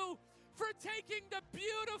thank You for taking the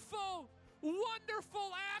beautiful, wonderful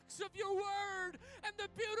acts of Your word and the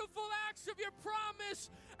beautiful acts of Your promise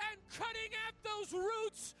and cutting at those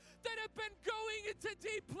roots that have been going into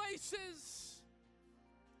deep places.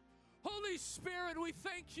 Holy Spirit, we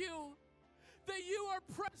thank You that You are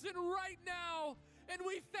present right now, and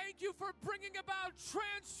we thank You for bringing about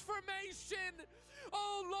transformation.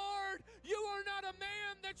 Oh Lord, You are not a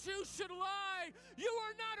man that You should lie. You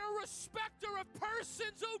are not a respecter of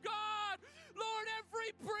persons, oh God. Lord,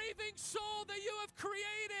 every breathing soul that You have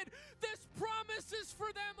created, this promise is for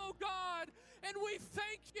them, oh God. And we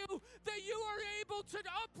thank you that you are able to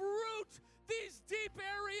uproot these deep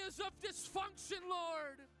areas of dysfunction,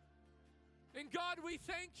 Lord. And God, we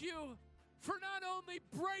thank you for not only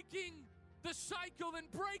breaking the cycle and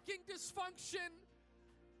breaking dysfunction,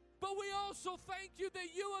 but we also thank you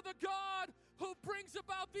that you are the God who brings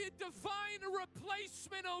about the divine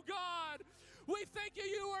replacement, oh God. We thank you,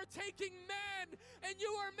 you are taking men and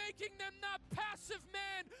you are making them not passive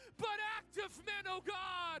men, but active men, oh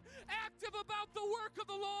God, active about the work of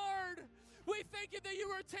the Lord. We thank you that you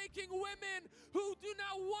are taking women who do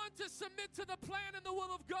not want to submit to the plan and the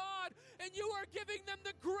will of God, and you are giving them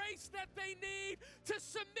the grace that they need to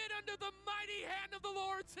submit under the mighty hand of the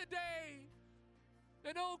Lord today.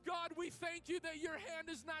 And oh God, we thank you that your hand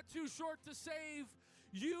is not too short to save.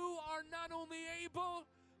 You are not only able,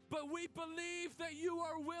 but we believe that you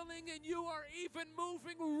are willing and you are even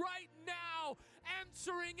moving right now,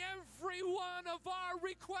 answering every one of our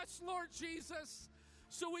requests, Lord Jesus.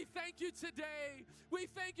 So we thank you today. We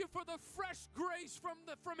thank you for the fresh grace from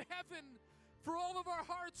heaven for all of our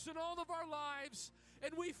hearts and all of our lives.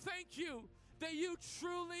 And we thank you that you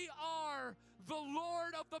truly are the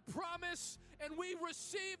Lord of the promise, and we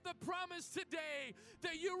receive the promise today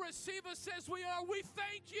that you receive us as we are. We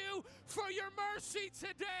thank you for your mercy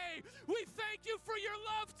today. We thank you for your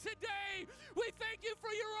love today. We thank you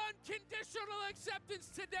for your unconditional acceptance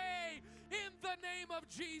today in the name of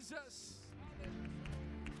Jesus.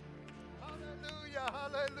 Hallelujah,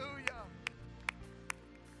 hallelujah.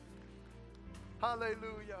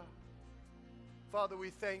 Hallelujah. Father,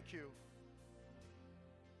 we thank you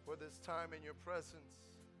for this time in your presence.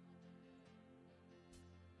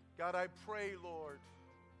 God, I pray, Lord,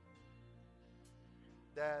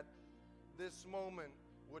 that this moment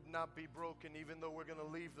would not be broken even though we're going to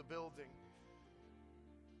leave the building.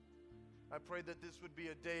 I pray that this would be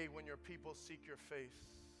a day when your people seek your face.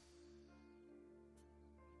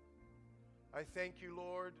 I thank you,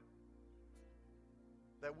 Lord,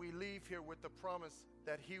 that we leave here with the promise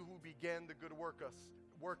that he who began the good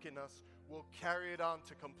work in us will carry it on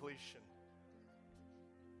to completion.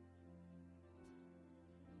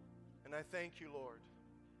 And I thank you, Lord,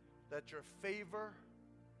 that your favor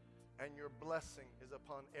and your blessing is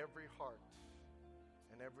upon every heart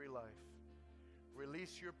and every life.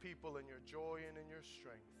 Release your people in your joy and in your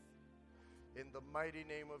strength. In the mighty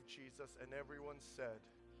name of Jesus, and everyone said,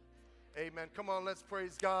 amen. Come on, let's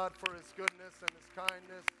praise God for his goodness and his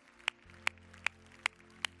kindness.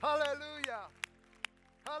 Hallelujah.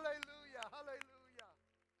 Hallelujah.